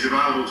credit is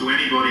available to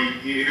anybody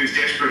who's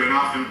desperate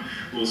enough and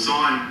will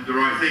sign the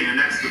right thing, and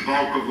that's the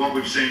bulk of what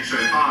we've seen so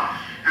far.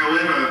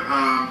 However,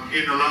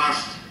 in the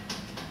last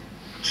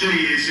 2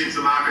 years since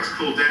the market's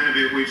cooled down a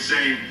bit, we've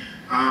seen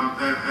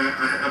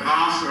a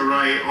vast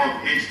array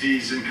of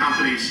entities and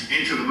companies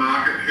enter the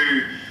market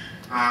who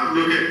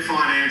look at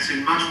finance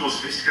in much more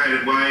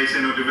sophisticated ways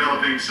and are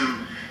developing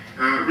some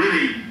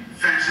really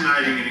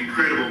fascinating and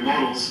incredible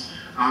models.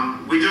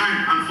 We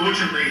don't,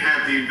 unfortunately,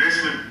 have the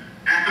investment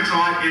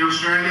appetite in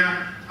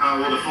Australia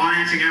or the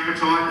financing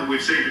appetite that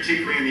we've seen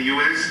particularly in the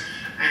US,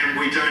 and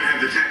we don't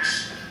have the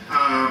tax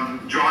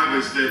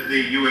drivers that the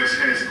US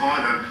has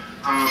either.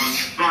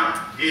 But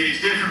it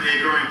is definitely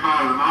a growing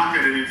part of the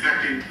market, and in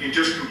fact, in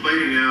just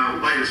completing our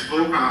latest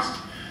forecast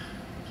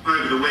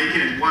over the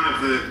weekend, one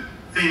of the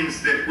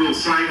things that will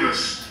save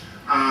us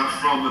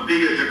from a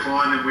bigger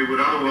decline than we would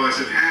otherwise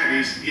have had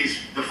is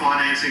the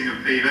financing of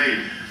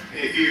PV.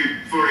 If you,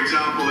 for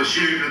example,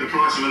 assume that the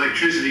price of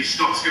electricity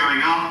stops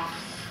going up,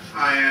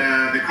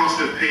 the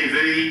cost of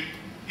PV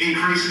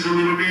increases a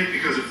little bit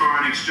because of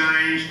foreign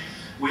exchange,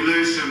 we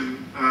lose some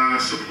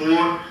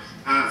support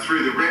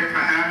through the REP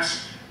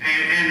perhaps,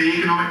 and the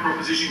economic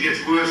proposition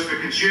gets worse for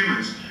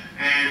consumers.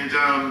 And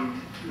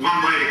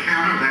one way to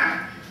counter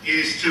that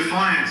is to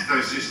finance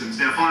those systems.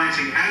 Now,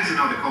 financing adds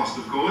another cost,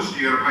 of course.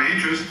 You've got to pay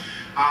interest,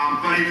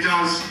 but it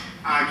does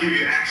give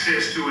you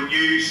access to a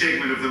new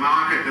segment of the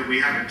market that we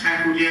haven't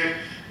tackled yet.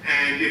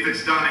 And if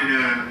it's done in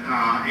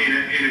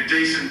a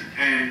decent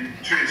and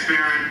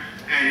transparent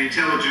and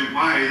intelligent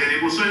way, then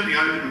it will certainly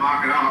open the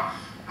market up.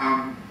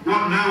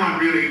 What no one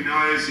really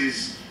knows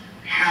is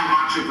how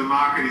much of the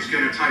market is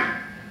going to take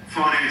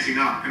financing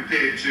up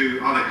compared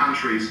to other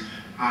countries.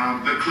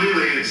 But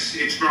clearly,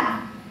 it's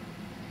growing.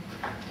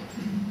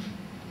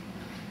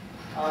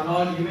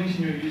 Nigel, you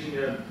mentioned you were using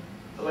an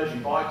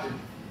electric bike to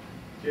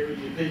get rid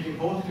of your peak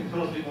imports. Can you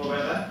tell us a bit more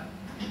about that?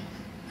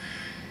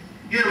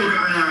 Yeah, look,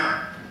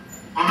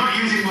 I'm not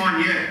using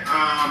mine yet.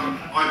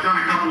 I've done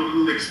a couple of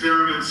little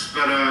experiments,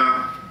 but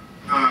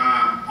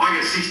I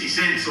get 60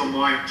 cents on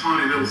my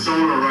tiny little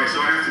solar array, so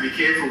I have to be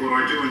careful what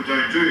I do and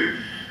don't do.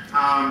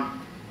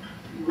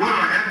 What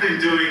I have been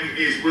doing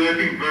is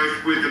working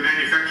both with the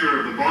manufacturer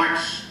of the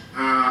bikes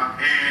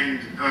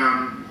and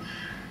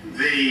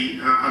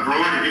a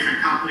variety of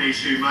different companies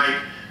who make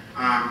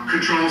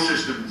control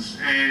systems,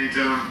 and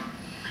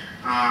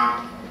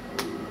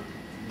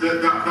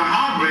the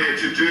hardware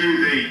to do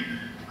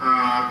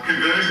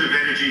conversion of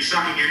energy,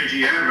 sucking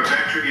energy out of a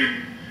battery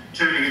and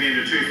turning it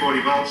into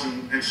 240 volts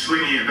and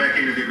swinging it back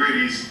into the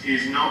grid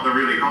is not the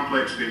really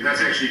complex bit.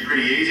 That's actually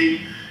pretty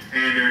easy,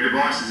 and there are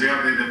devices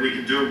out there that we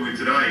can do it with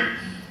today.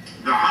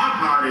 The hard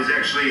part is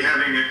actually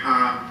having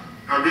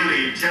a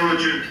really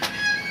intelligent,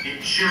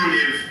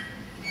 intuitive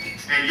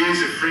and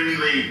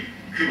user-friendly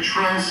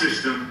control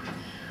system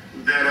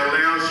that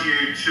allows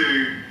you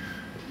to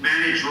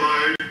manage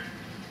load,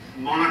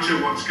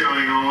 monitor what's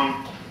going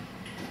on,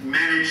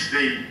 manage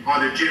the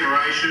either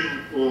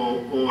generation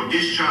or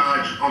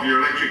discharge of your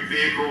electric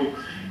vehicle,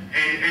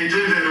 and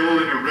do that all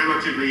in a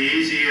relatively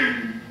easy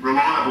and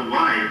reliable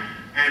way.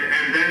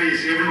 And that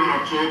is, everyone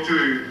I've talked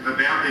to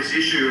about this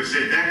issue has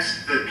said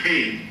that's the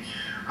key.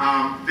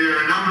 There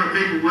are a number of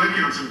people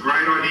working on some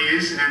great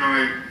ideas, and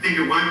I think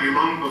it won't be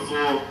long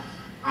before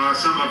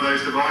some of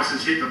those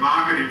devices hit the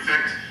market. In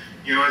fact,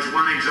 you know, as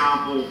one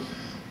example,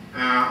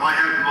 I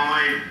have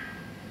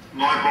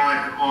my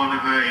bike on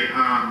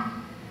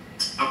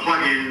a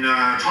plug-in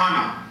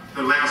timer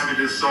that allows me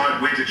to decide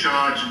when to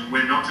charge and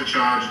when not to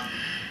charge.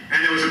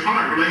 And there was a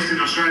product released in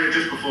Australia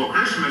just before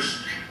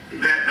Christmas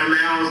that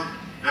allows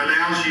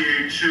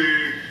you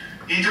to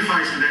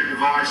interface with that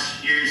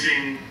device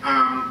using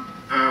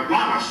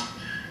wireless.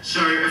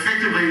 So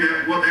effectively,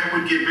 what that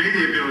would give me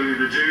the ability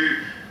to do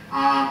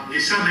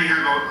is suddenly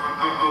have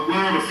a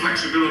world of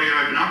flexibility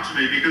open up to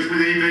me, because with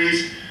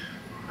EVs,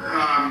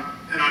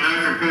 and I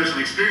know from personal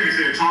experience,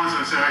 there are times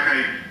when I say,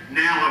 okay,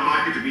 now I'd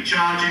like it to be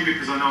charging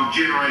because I know I'm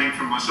generating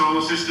from my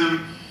solar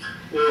system,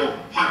 or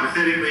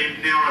hypothetically,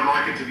 now I'd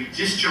like it to be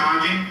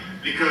discharging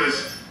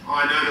because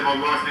I know that my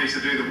wife needs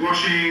to do the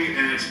washing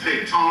and it's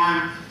peak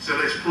time, so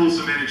let's pull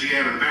some energy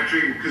out of the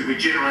battery because we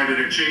generated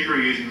it cheaper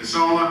using the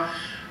solar.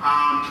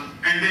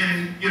 And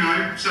then, you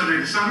know, suddenly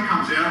the sun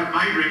comes out,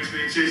 May rings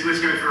me and says, let's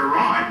go for a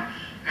ride.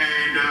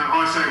 And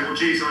I say, well,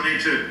 geez, I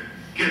need to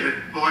get the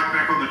bike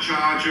back on the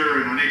charger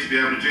and I need to be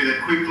able to do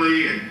that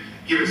quickly and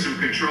give it some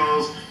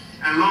controls.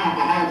 And lo and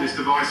behold, this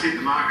device hit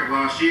the market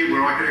last year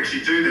where I could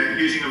actually do that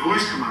using a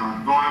voice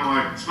command via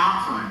my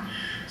smartphone.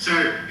 So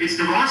it's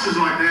devices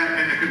like that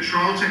and the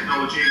control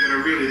technology that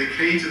are really the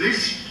key to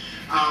this.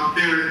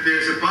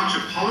 There's a bunch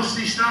of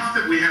policy stuff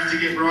that we have to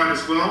get right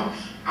as well.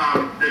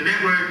 The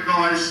network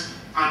guys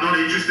are not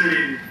interested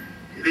in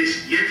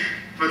this yet,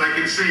 but they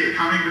can see it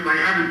coming, but they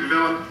haven't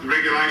developed the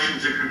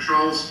regulations and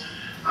controls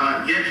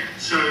yet.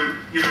 So,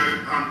 you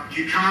know,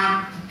 you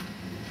can't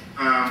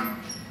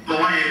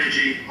buy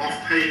energy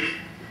off peak,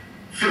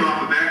 fill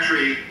up a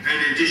battery, and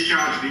then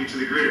discharge it into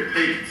the grid at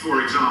peak, for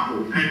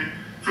example. And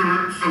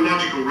for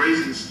logical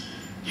reasons,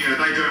 you know,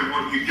 they don't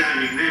want you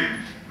gaming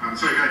them.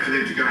 It's okay for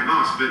them to game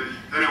us, but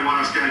they don't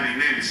want us gaming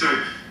them. So,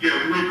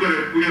 yeah, we've got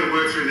to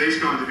work through these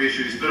kinds of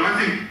issues. But I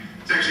think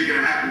it's actually going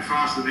to happen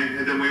faster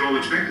than we all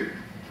expected.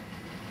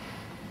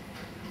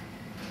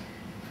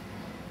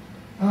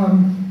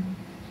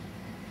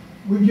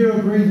 Would you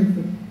agree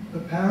that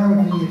the power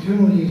of the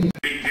utility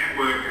Big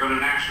network on a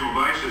national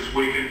basis,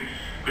 we can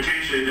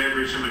potentially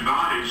leverage some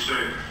advantage. So,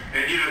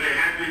 and you know, there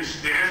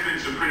has been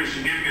some pretty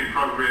significant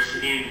progress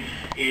in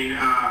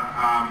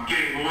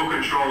getting more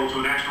control to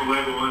a national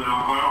level, and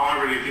I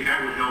really think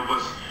that would help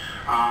us.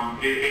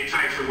 It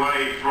takes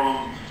away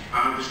from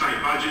the state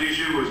budget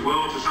issue as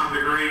well to some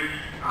degree,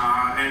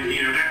 and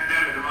you know that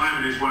at the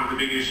moment is one of the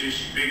biggest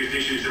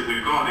issues that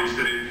we've got, is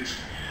that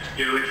it's,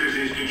 you know,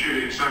 electricity is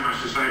contributing so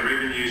much to state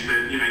revenues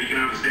that, you know, you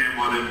can understand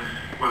why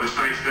the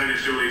states don't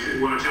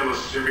necessarily want to tell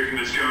us everything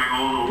that's going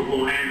on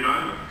or hand it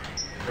over.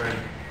 Great.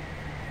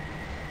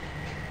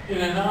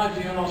 In an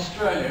ideal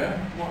Australia,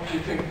 what do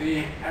you think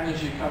the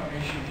energy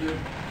company should do?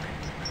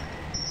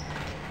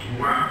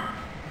 Wow.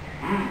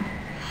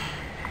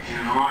 In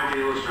an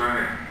ideal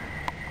Australia.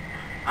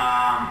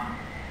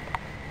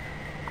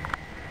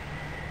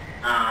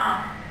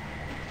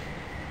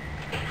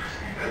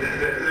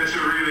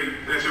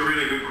 That's a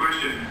really good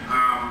question.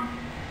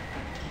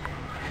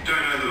 Don't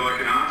know that I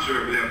can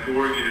answer it without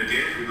boring you to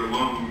death with a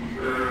long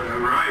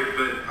array,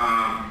 but I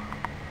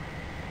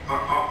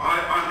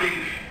think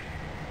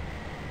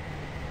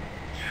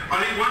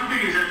one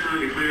thing is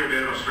absolutely clear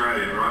about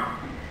Australia, right?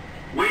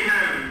 We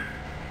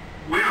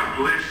are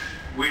blessed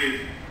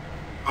with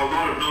a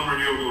lot of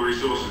non-renewable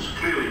resources,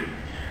 clearly.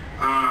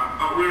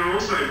 But we're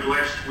also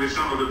blessed with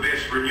some of the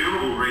best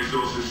renewable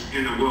resources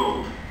in the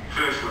world,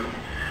 firstly.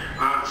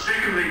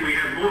 Secondly, we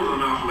have more than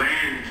enough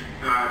land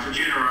to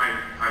generate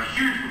a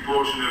huge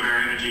proportion of our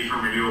energy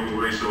from renewable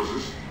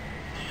resources.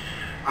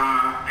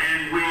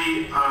 And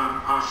we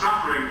are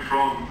suffering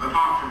from,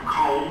 apart from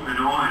coal and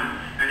iron,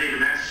 and even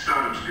that's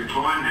started to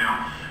decline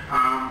now,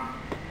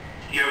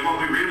 you know, what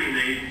we really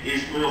need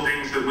is more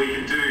things that we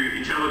can do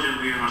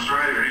intelligently in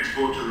Australia and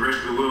export to the rest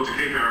of the world to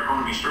keep our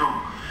economy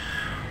strong.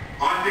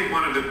 I think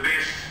one of the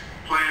best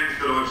plans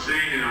that I've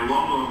seen in a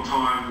long, long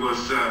time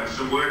was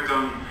some work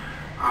done,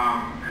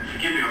 and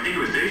forgive me, I think it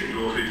was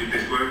Diesendorf who did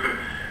this work, but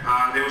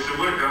there was some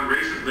work done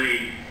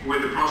recently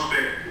with the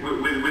prospect,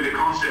 with the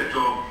concept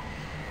of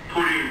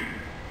putting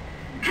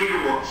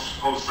gigawatts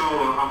of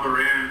solar up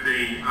around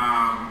the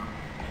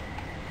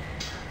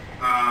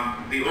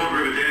the Ord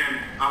River Dam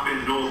up in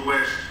the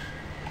northwest,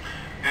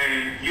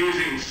 and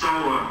using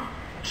solar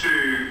to,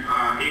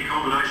 in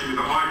combination with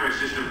the hydro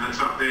system that's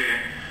up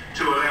there,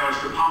 to allow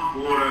us to pump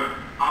water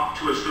up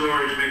to a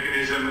storage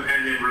mechanism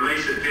and then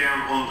release it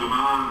down on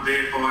demand,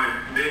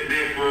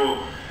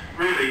 therefore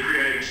really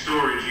creating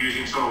storage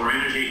using solar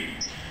energy.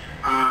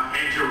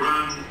 And to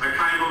run a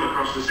cable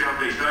across to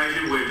Southeast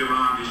Asia where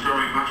demand is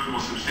growing much more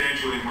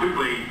substantially and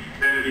quickly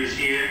than it is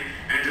here,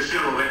 and to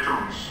sell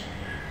electrons.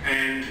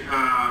 And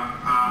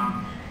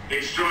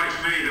it strikes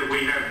me that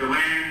we have the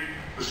land,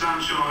 the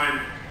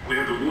sunshine, we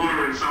have the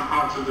water in some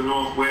parts of the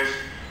northwest,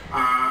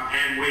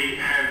 and we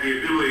have the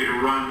ability to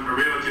run a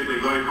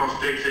relatively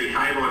low-cost deep-sea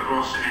cable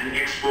across and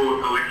export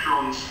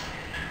electrons,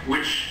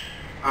 which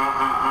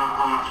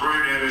are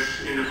thrown at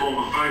us in the form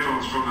of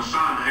photons from the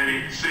sun. And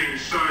it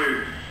seems so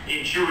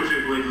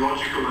intuitively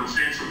logical and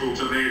sensible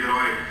to me that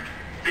I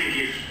think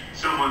if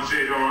someone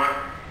said, all right,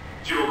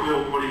 it's your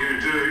call, what are you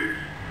going to do?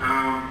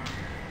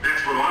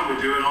 That's what I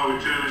would do, and I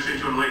would turn us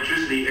into an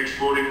electricity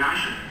exporting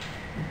nation.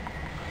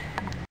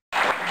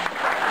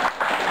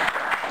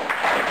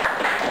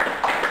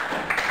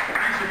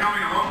 Thanks for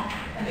coming along.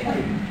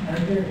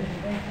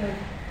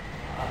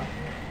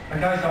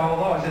 Okay, so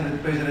although I said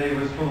that BZE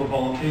was full of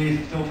volunteers,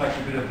 it still takes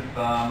a bit of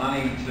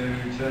money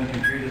to turn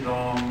computers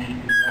on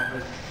in the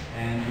office,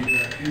 and we do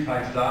have a few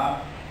paid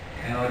staff,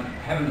 and I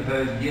haven't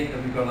heard yet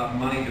that we've got enough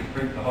money to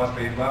print the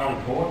high-speed rail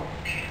report.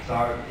 So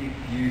if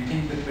you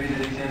think that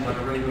BZE sounds like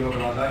a really good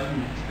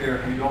organisation, spare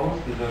a few dollars.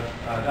 There's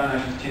a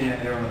donations tin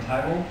out there on the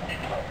table,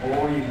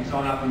 or you can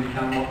sign up and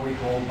become what we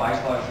call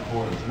baseload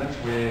supporters, and that's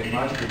where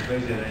most of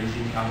BZE's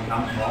income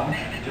comes from.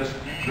 Just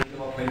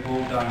regular people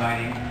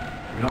donating.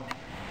 We're not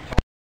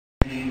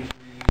talking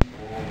industry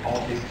or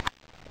politics.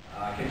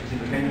 Keeps us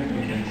independent.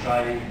 We can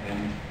say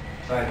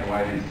it the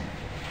way it is.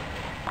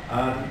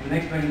 The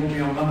next meeting will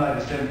be on Monday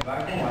the 7th of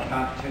April. I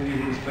can't tell you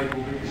who the speaker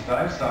will be at this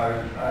stage, so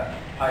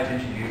pay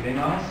attention to your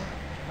emails.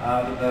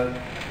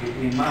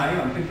 In May,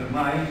 on the 5th of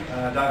May,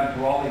 David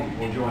Crowley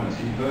will join us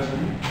in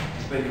person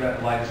to speak about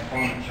the latest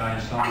climate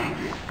change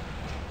science.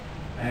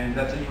 And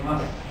that's it from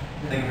us.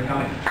 Thank you for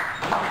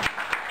coming.